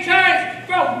Pan returns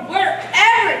from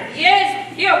wherever he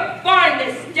is, he'll find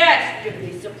this desk. You'll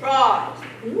be surprised.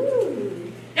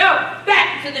 Ooh. Now,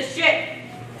 back to the ship!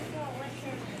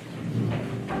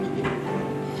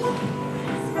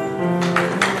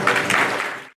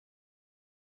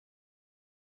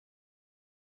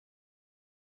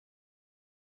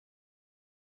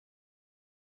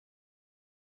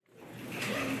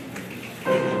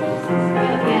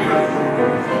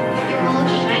 You're all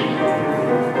shiny.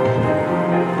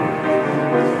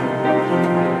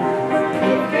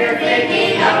 You're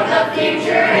thinking of the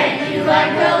future and you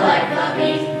like the life of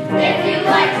ease, if you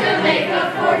like to make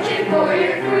a fortune for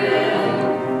your crew,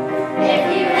 if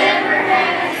you ever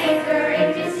had a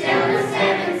hankering to sail the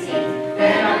seven seas,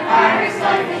 then a pirate's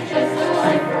life is just a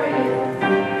life for you.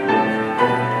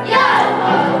 Yo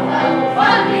ho ho,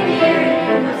 buccaneer,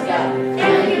 you must go,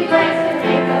 if you like to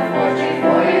make a fortune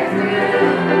for your crew,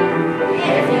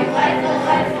 if you like the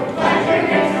life of pleasure,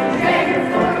 there's some treasure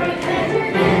for adventure,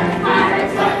 then a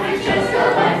pirate's life is just a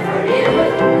life for you.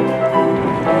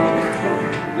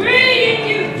 Greeting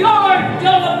you, darn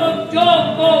gullible,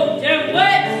 dull-bold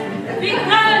dimwits!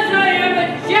 Because I am a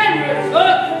generous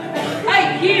hook,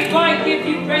 I hereby give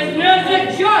you prisoners a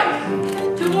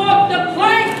choice to walk the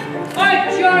plank or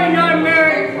join our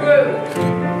merry crew.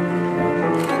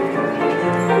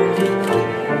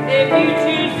 If you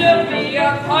choose to be a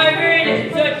pirate,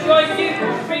 it's a choice you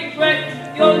won't regret.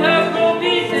 You'll have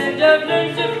rubies and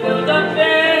doubloons to fill the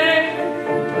bed.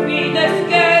 Be the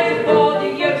scared of all the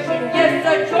ocean, yes,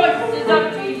 the choice is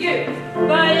up to you.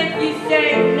 But if you say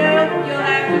no, you'll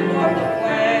have to walk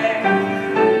away.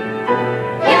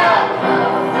 Yo ho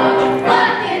ho,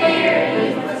 buccaneer, you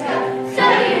must go, so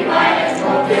you might as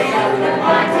well just open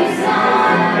on to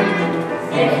sun.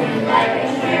 If you like to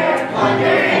hear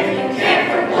plunder, if you care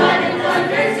for blood and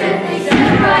thunder, simply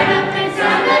step right up and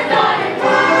turn the dotted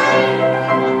line.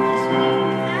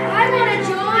 I want to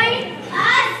join.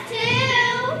 Us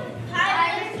too.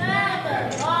 Pirates Forever,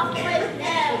 Lost Boys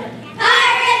Never.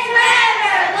 Pirates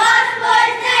Forever, Lost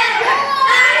Boys Never.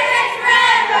 Pirates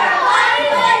Forever, Lost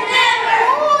Boys Never.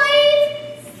 Boys,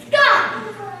 stop.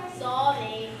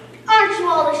 Sorry. Aren't you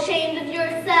all ashamed of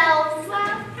yourselves?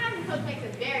 Well, Captain Hook makes a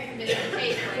very convincing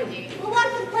case, Wendy. Well,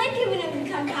 what's the plan when we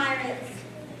become pirates?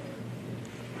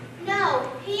 No,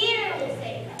 Peter will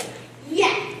save us.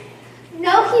 Yes.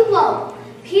 No, he won't.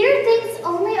 Peter thinks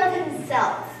only of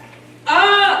himself.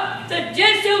 Ah, the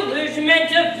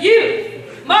disillusionment of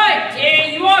youth! My dear,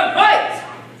 you are right!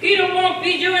 Peter won't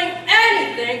be doing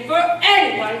anything for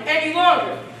anyone any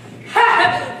longer.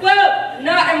 Ha! Well,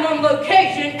 not in one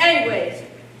location anyways.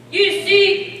 You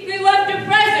see, we left a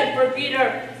present for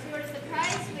Peter. Sort of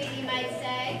surprise, sweetie, you might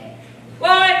say.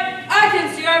 Why, I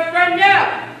can see our friend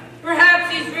now.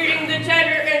 Perhaps he's reading the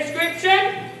tender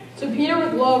inscription? To Peter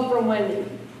with love from Wendy.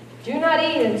 Do not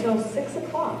eat until 6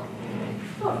 o'clock.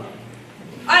 Huh.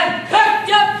 I've cooked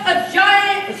up a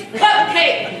giant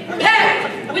cupcake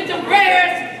packed with the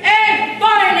rarest and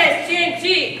finest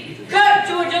TNT, cooked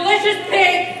to a delicious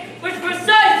pink, which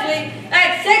precisely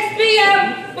at 6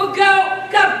 p.m. will go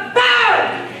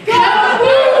kaboom!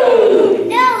 Kaboom!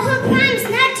 No, Hook rhymes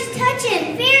not to touch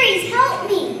him. Fairies, help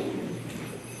me.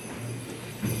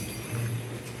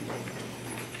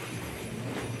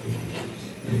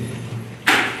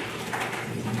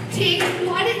 Tink,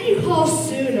 why didn't you call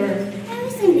sooner? I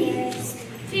was embarrassed.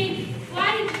 Tink,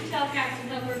 why didn't you tell Captain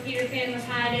Hook where Peter Pan was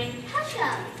hiding? Hush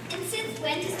up. And since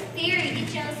when does a fairy get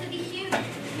jealous of a human?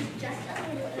 He's just a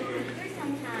little overeager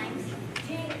sometimes.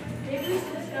 Tink, maybe we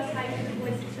should discuss how you can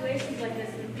avoid situations like this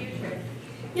in the future.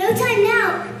 No time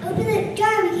now. Open the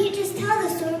jar. We can't just tell the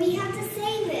story. We have to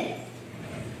save it.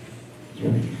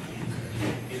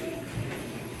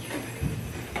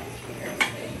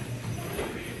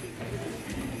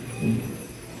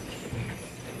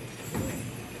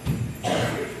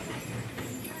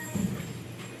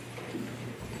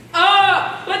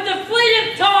 Ah, but the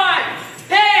fleet of time!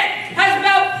 Pan has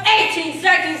about 18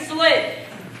 seconds to live.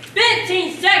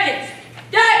 15 seconds.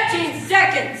 13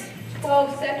 seconds.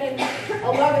 12 seconds.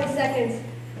 11 seconds.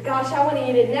 Gosh, I want to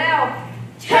eat it now.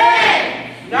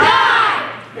 10, 9,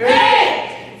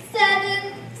 8,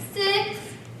 7, 6.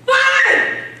 5,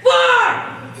 4.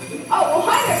 Oh, well,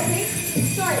 hi there, Pete.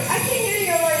 Sorry, I can't hear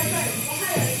you over your phone. Well,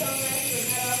 hi there,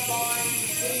 fine.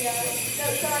 No,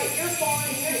 sorry, you're fine.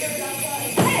 You're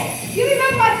fine. Hey, give me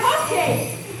back my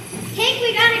cupcake. Tink, we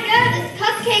gotta go. This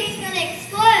cupcake's gonna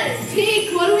explode.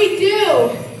 Tink, what do we do?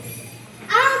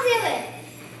 I'll do it.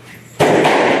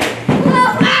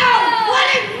 Ow! What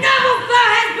a noble foe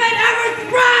has been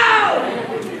overthrown!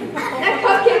 That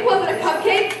cupcake wasn't a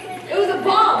cupcake. It was a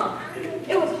bomb.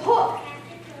 It was Hook.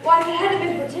 Why, if it hadn't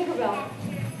been for Tinkerbell.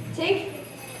 Tink,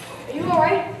 are you all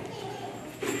right?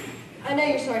 I know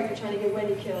you're sorry for trying to get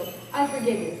Wendy killed. I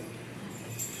forgive you.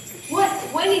 What?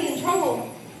 Wendy's in trouble.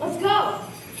 Let's go.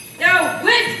 Now,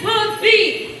 which will it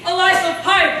be? A life of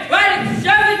piratic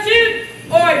servitude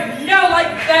or no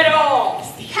life at all?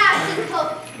 Captain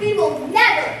Hook, we will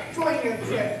never join your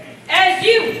crew. As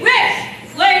you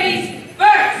wish, ladies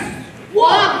first.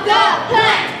 Walk the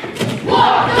plank!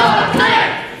 Walk the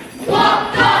plank!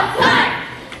 Walk the plank!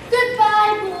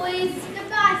 Goodbye, boys.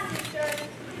 Goodbye, sister.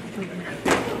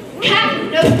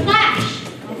 Captain, no splash.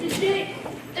 This is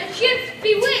Bewitched!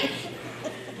 Bewitched!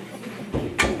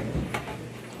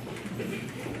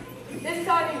 This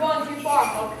time you're going too far,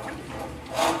 folks.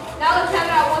 Now let's have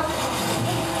it out once more.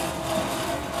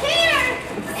 Peter!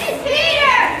 It's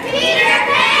Peter! Peter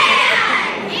Pan!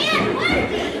 And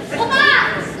Wendy! Come on,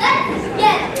 let's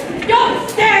get it. Don't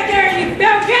stand there, you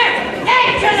filthy!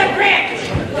 Into the branch!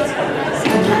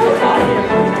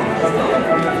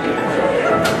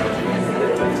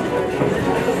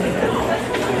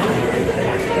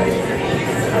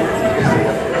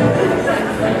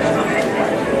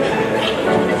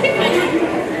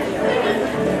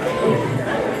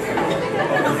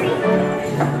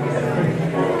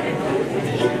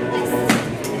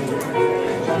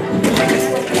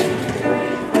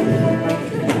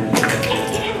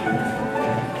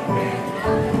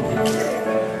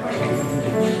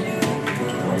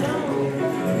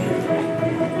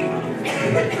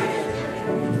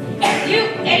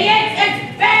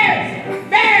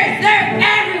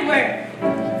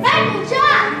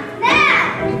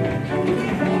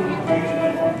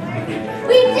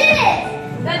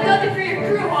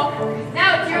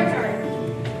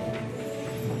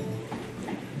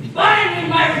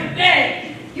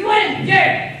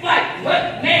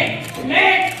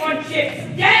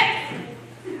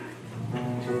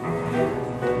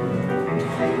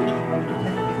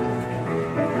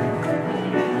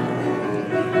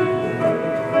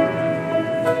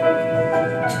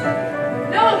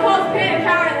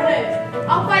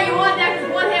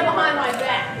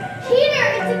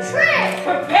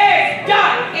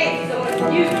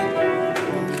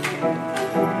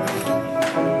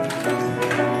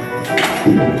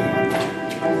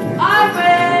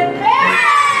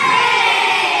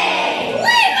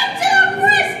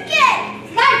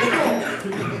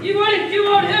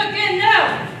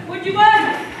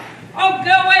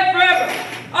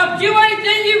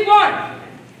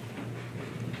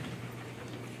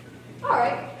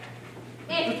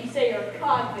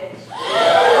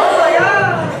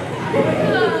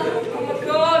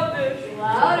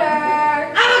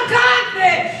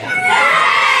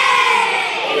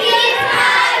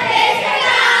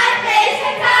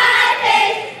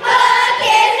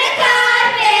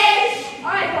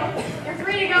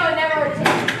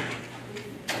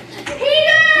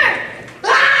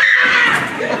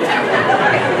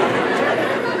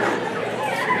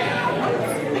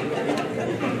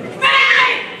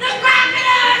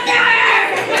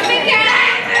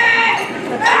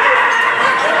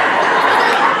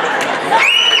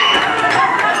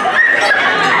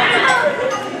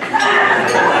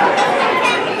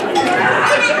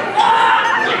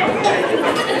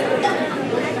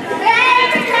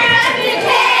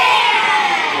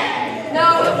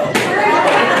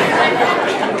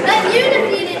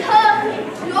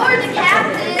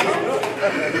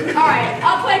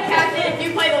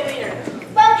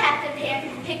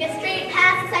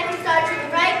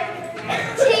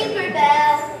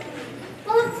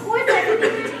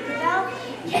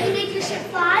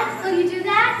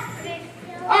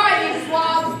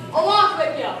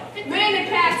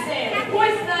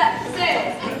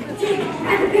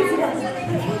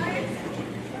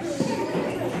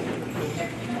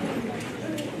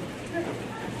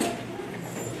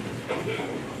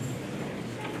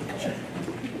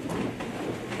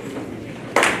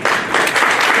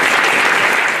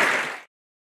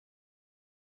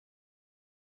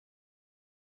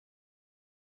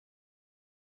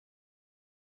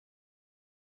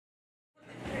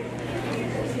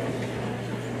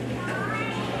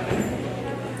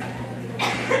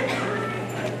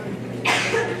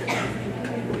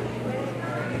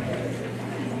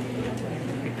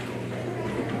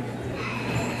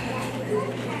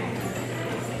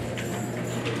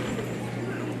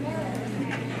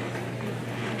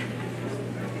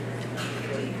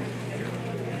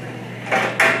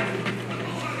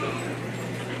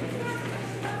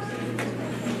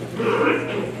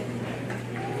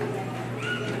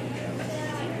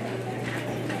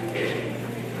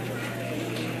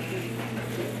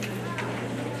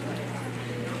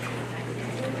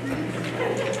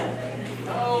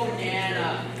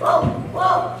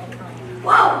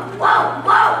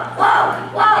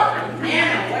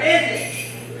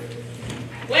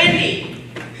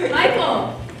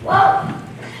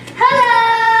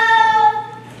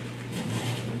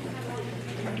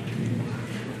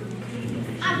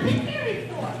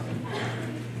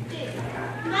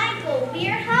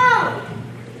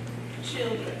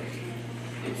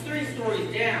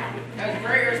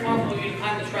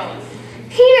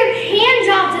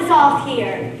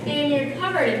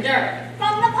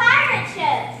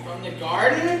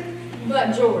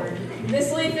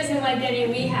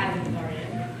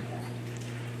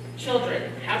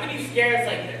 Children, how can you scare us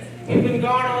like this? You've been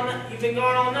gone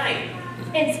all night.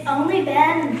 It's only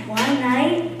been one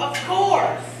night. Of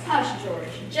course. Hush, George.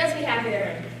 Just be happy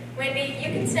they're in. Wendy,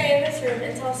 you can stay in this room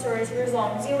and tell stories for as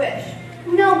long as you wish.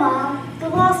 No, Mom. The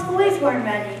Lost Boys weren't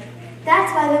ready.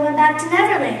 That's why they went back to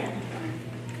Neverland.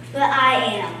 But I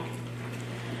am.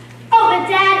 Oh, but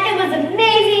Dad, it was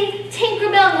amazing.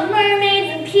 Tinkerbell and the mermaids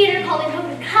and Peter calling Hook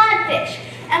a codfish.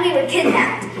 And we were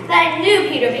kidnapped. But I knew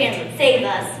Peter Pan would save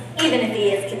us, even if he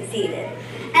is conceited.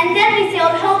 And then we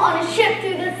sailed home on a ship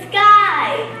through the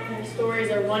sky. Your stories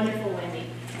are wonderful, Wendy.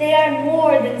 They are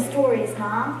more than stories,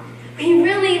 Mom. We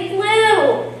really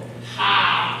flew.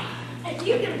 Ha! And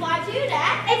you can fly too,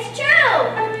 Dad. It's true.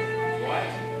 What?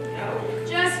 No.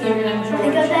 Just hear them, Think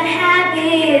of George. the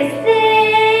happiest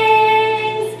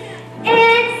things.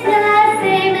 It's the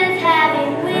same as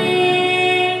having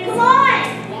wings. Come on.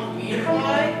 You want me to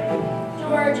fly?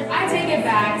 George, I take it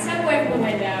back. Step away from the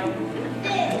window.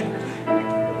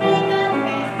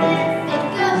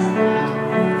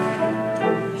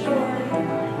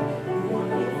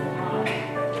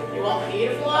 You want me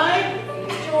to fly?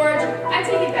 George, I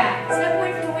take it back. Step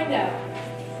away from the window.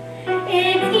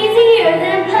 It's easier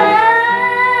than pie.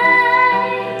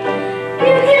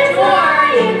 You can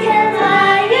fly, you can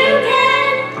fly, you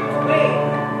can. Wait,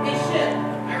 this ship.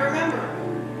 I remember.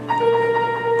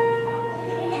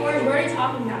 George, what are you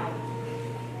talking about?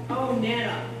 Oh,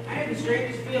 Nana, I have the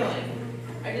strangest feeling.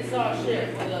 I just saw a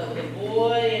ship with a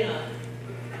boy and a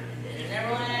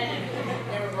Neverland and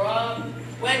never grow up.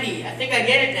 Wendy, I think I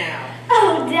get it now.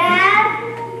 Oh, Dad.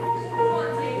 Come on,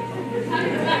 Tate. Time to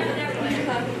go back to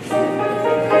Neverland.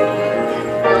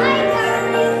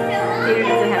 Peter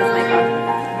doesn't have his mic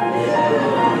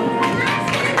on.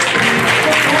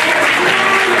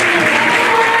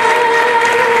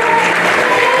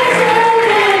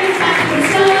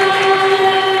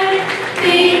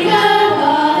 Think of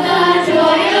all the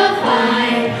joy you'll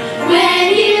find when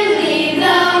you leave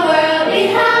the world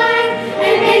behind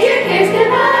and bid your cares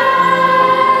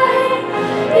goodbye.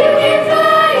 You can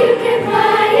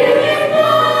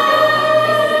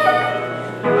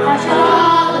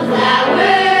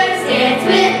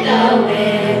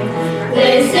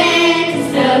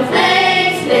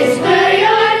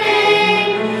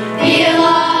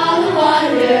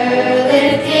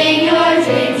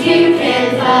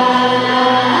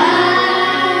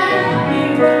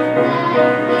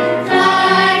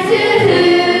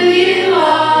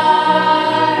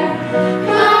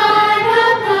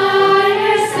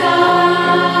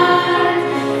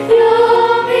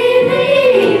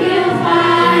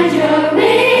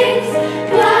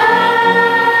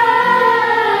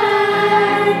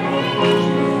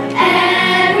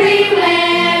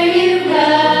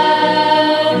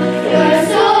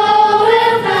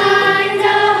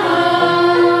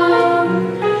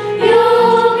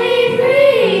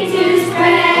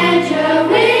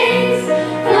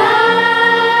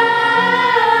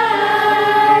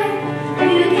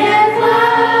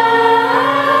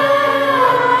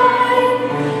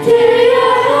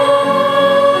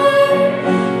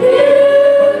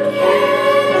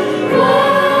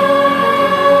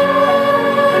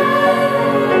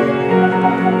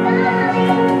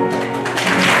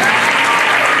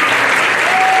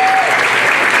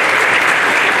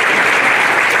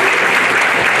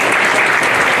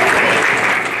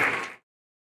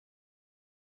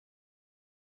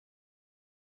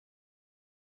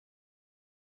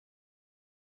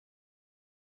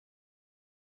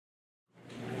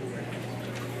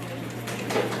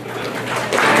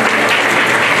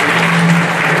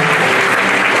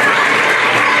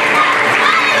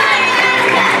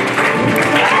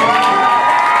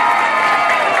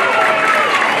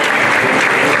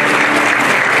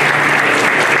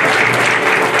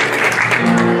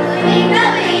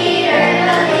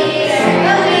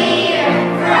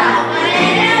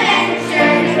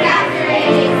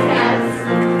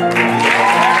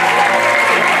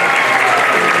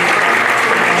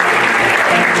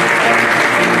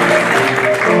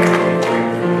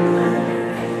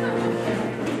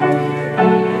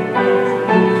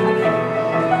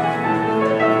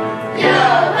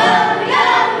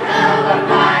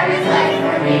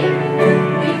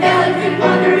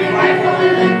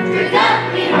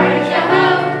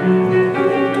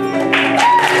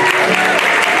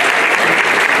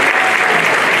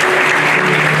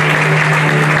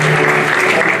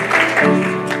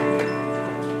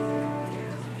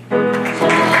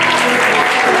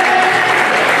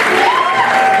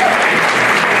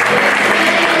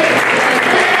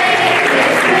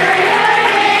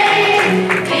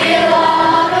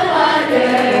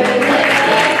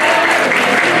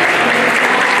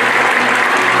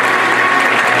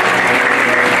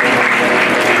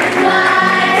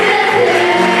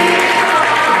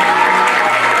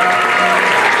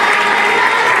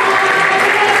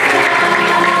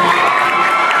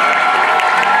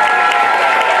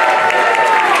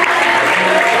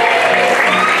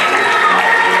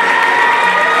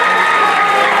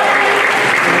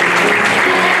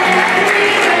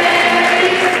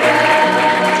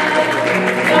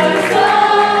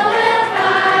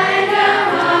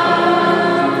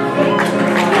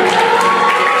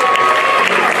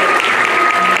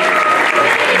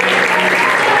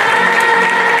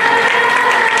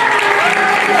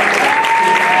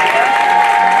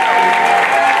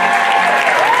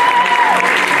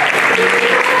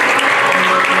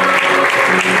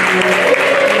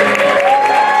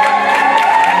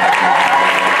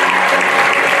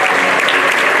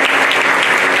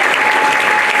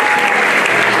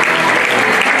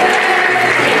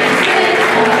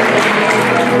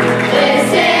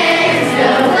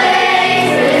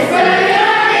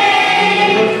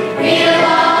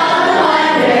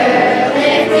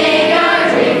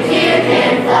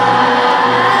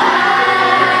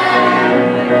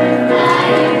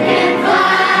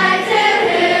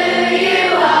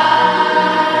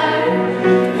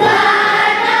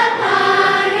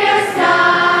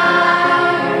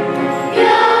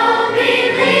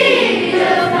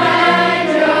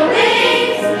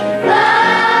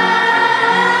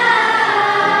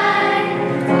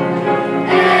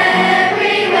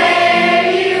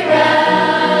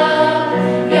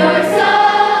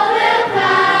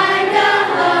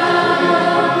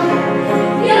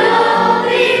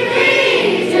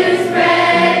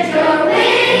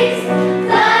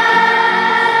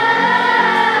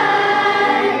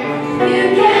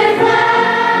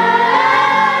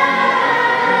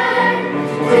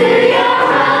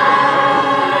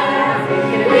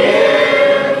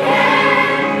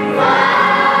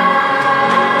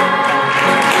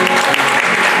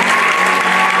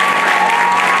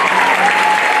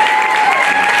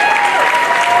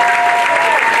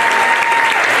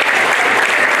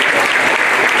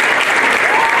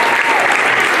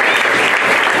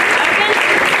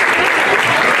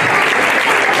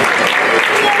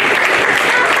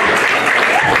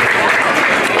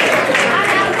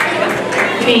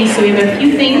Okay, so we have a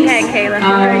few things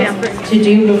to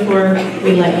do before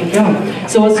we let you go.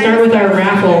 So we'll start with our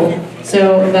raffle.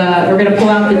 So we're going to pull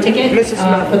out the ticket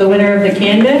for the winner of the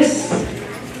canvas.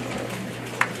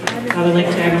 I would like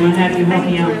to have you help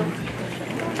me out.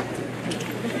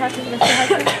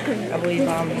 I believe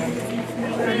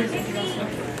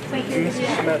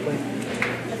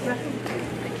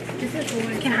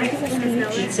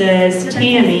It says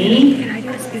Tammy,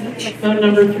 vote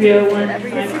number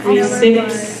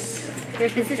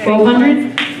 301-536,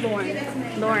 1200.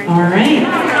 Lauren. All right.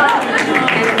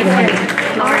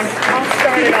 I'll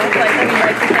start it off like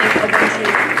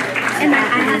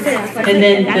And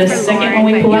then the second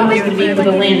one we pull out is going to be for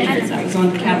the land tickets. That was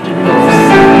on Captain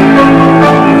Hooks.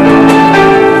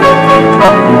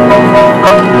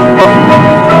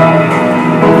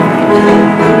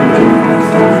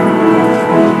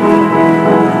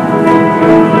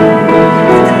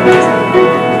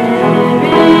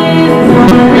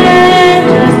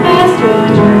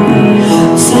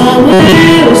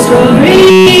 Somewhere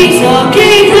stories all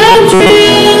can come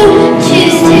true.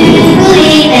 Choose to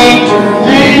believe and to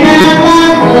learn about a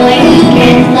boy who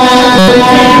can fly. Who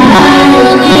can fly, who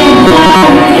can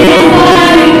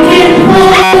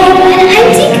fly. And I'm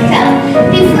Tinkerbell.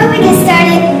 Before we get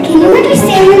started, can you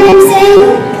understand what I'm saying?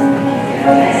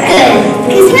 Good,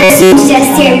 because first you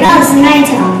just hear bells and I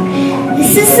talk.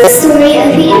 This is the story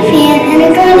of Peter Pan and a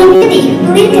girl named Kitty who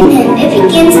believed in him. It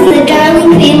begins in the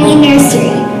Darling Family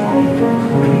Nursery.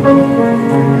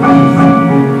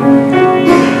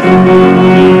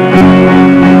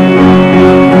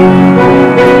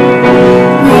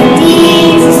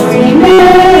 Lady's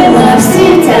dreamer loves to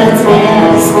tell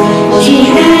tales. She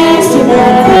has to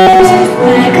love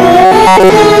like a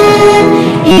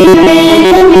man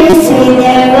in a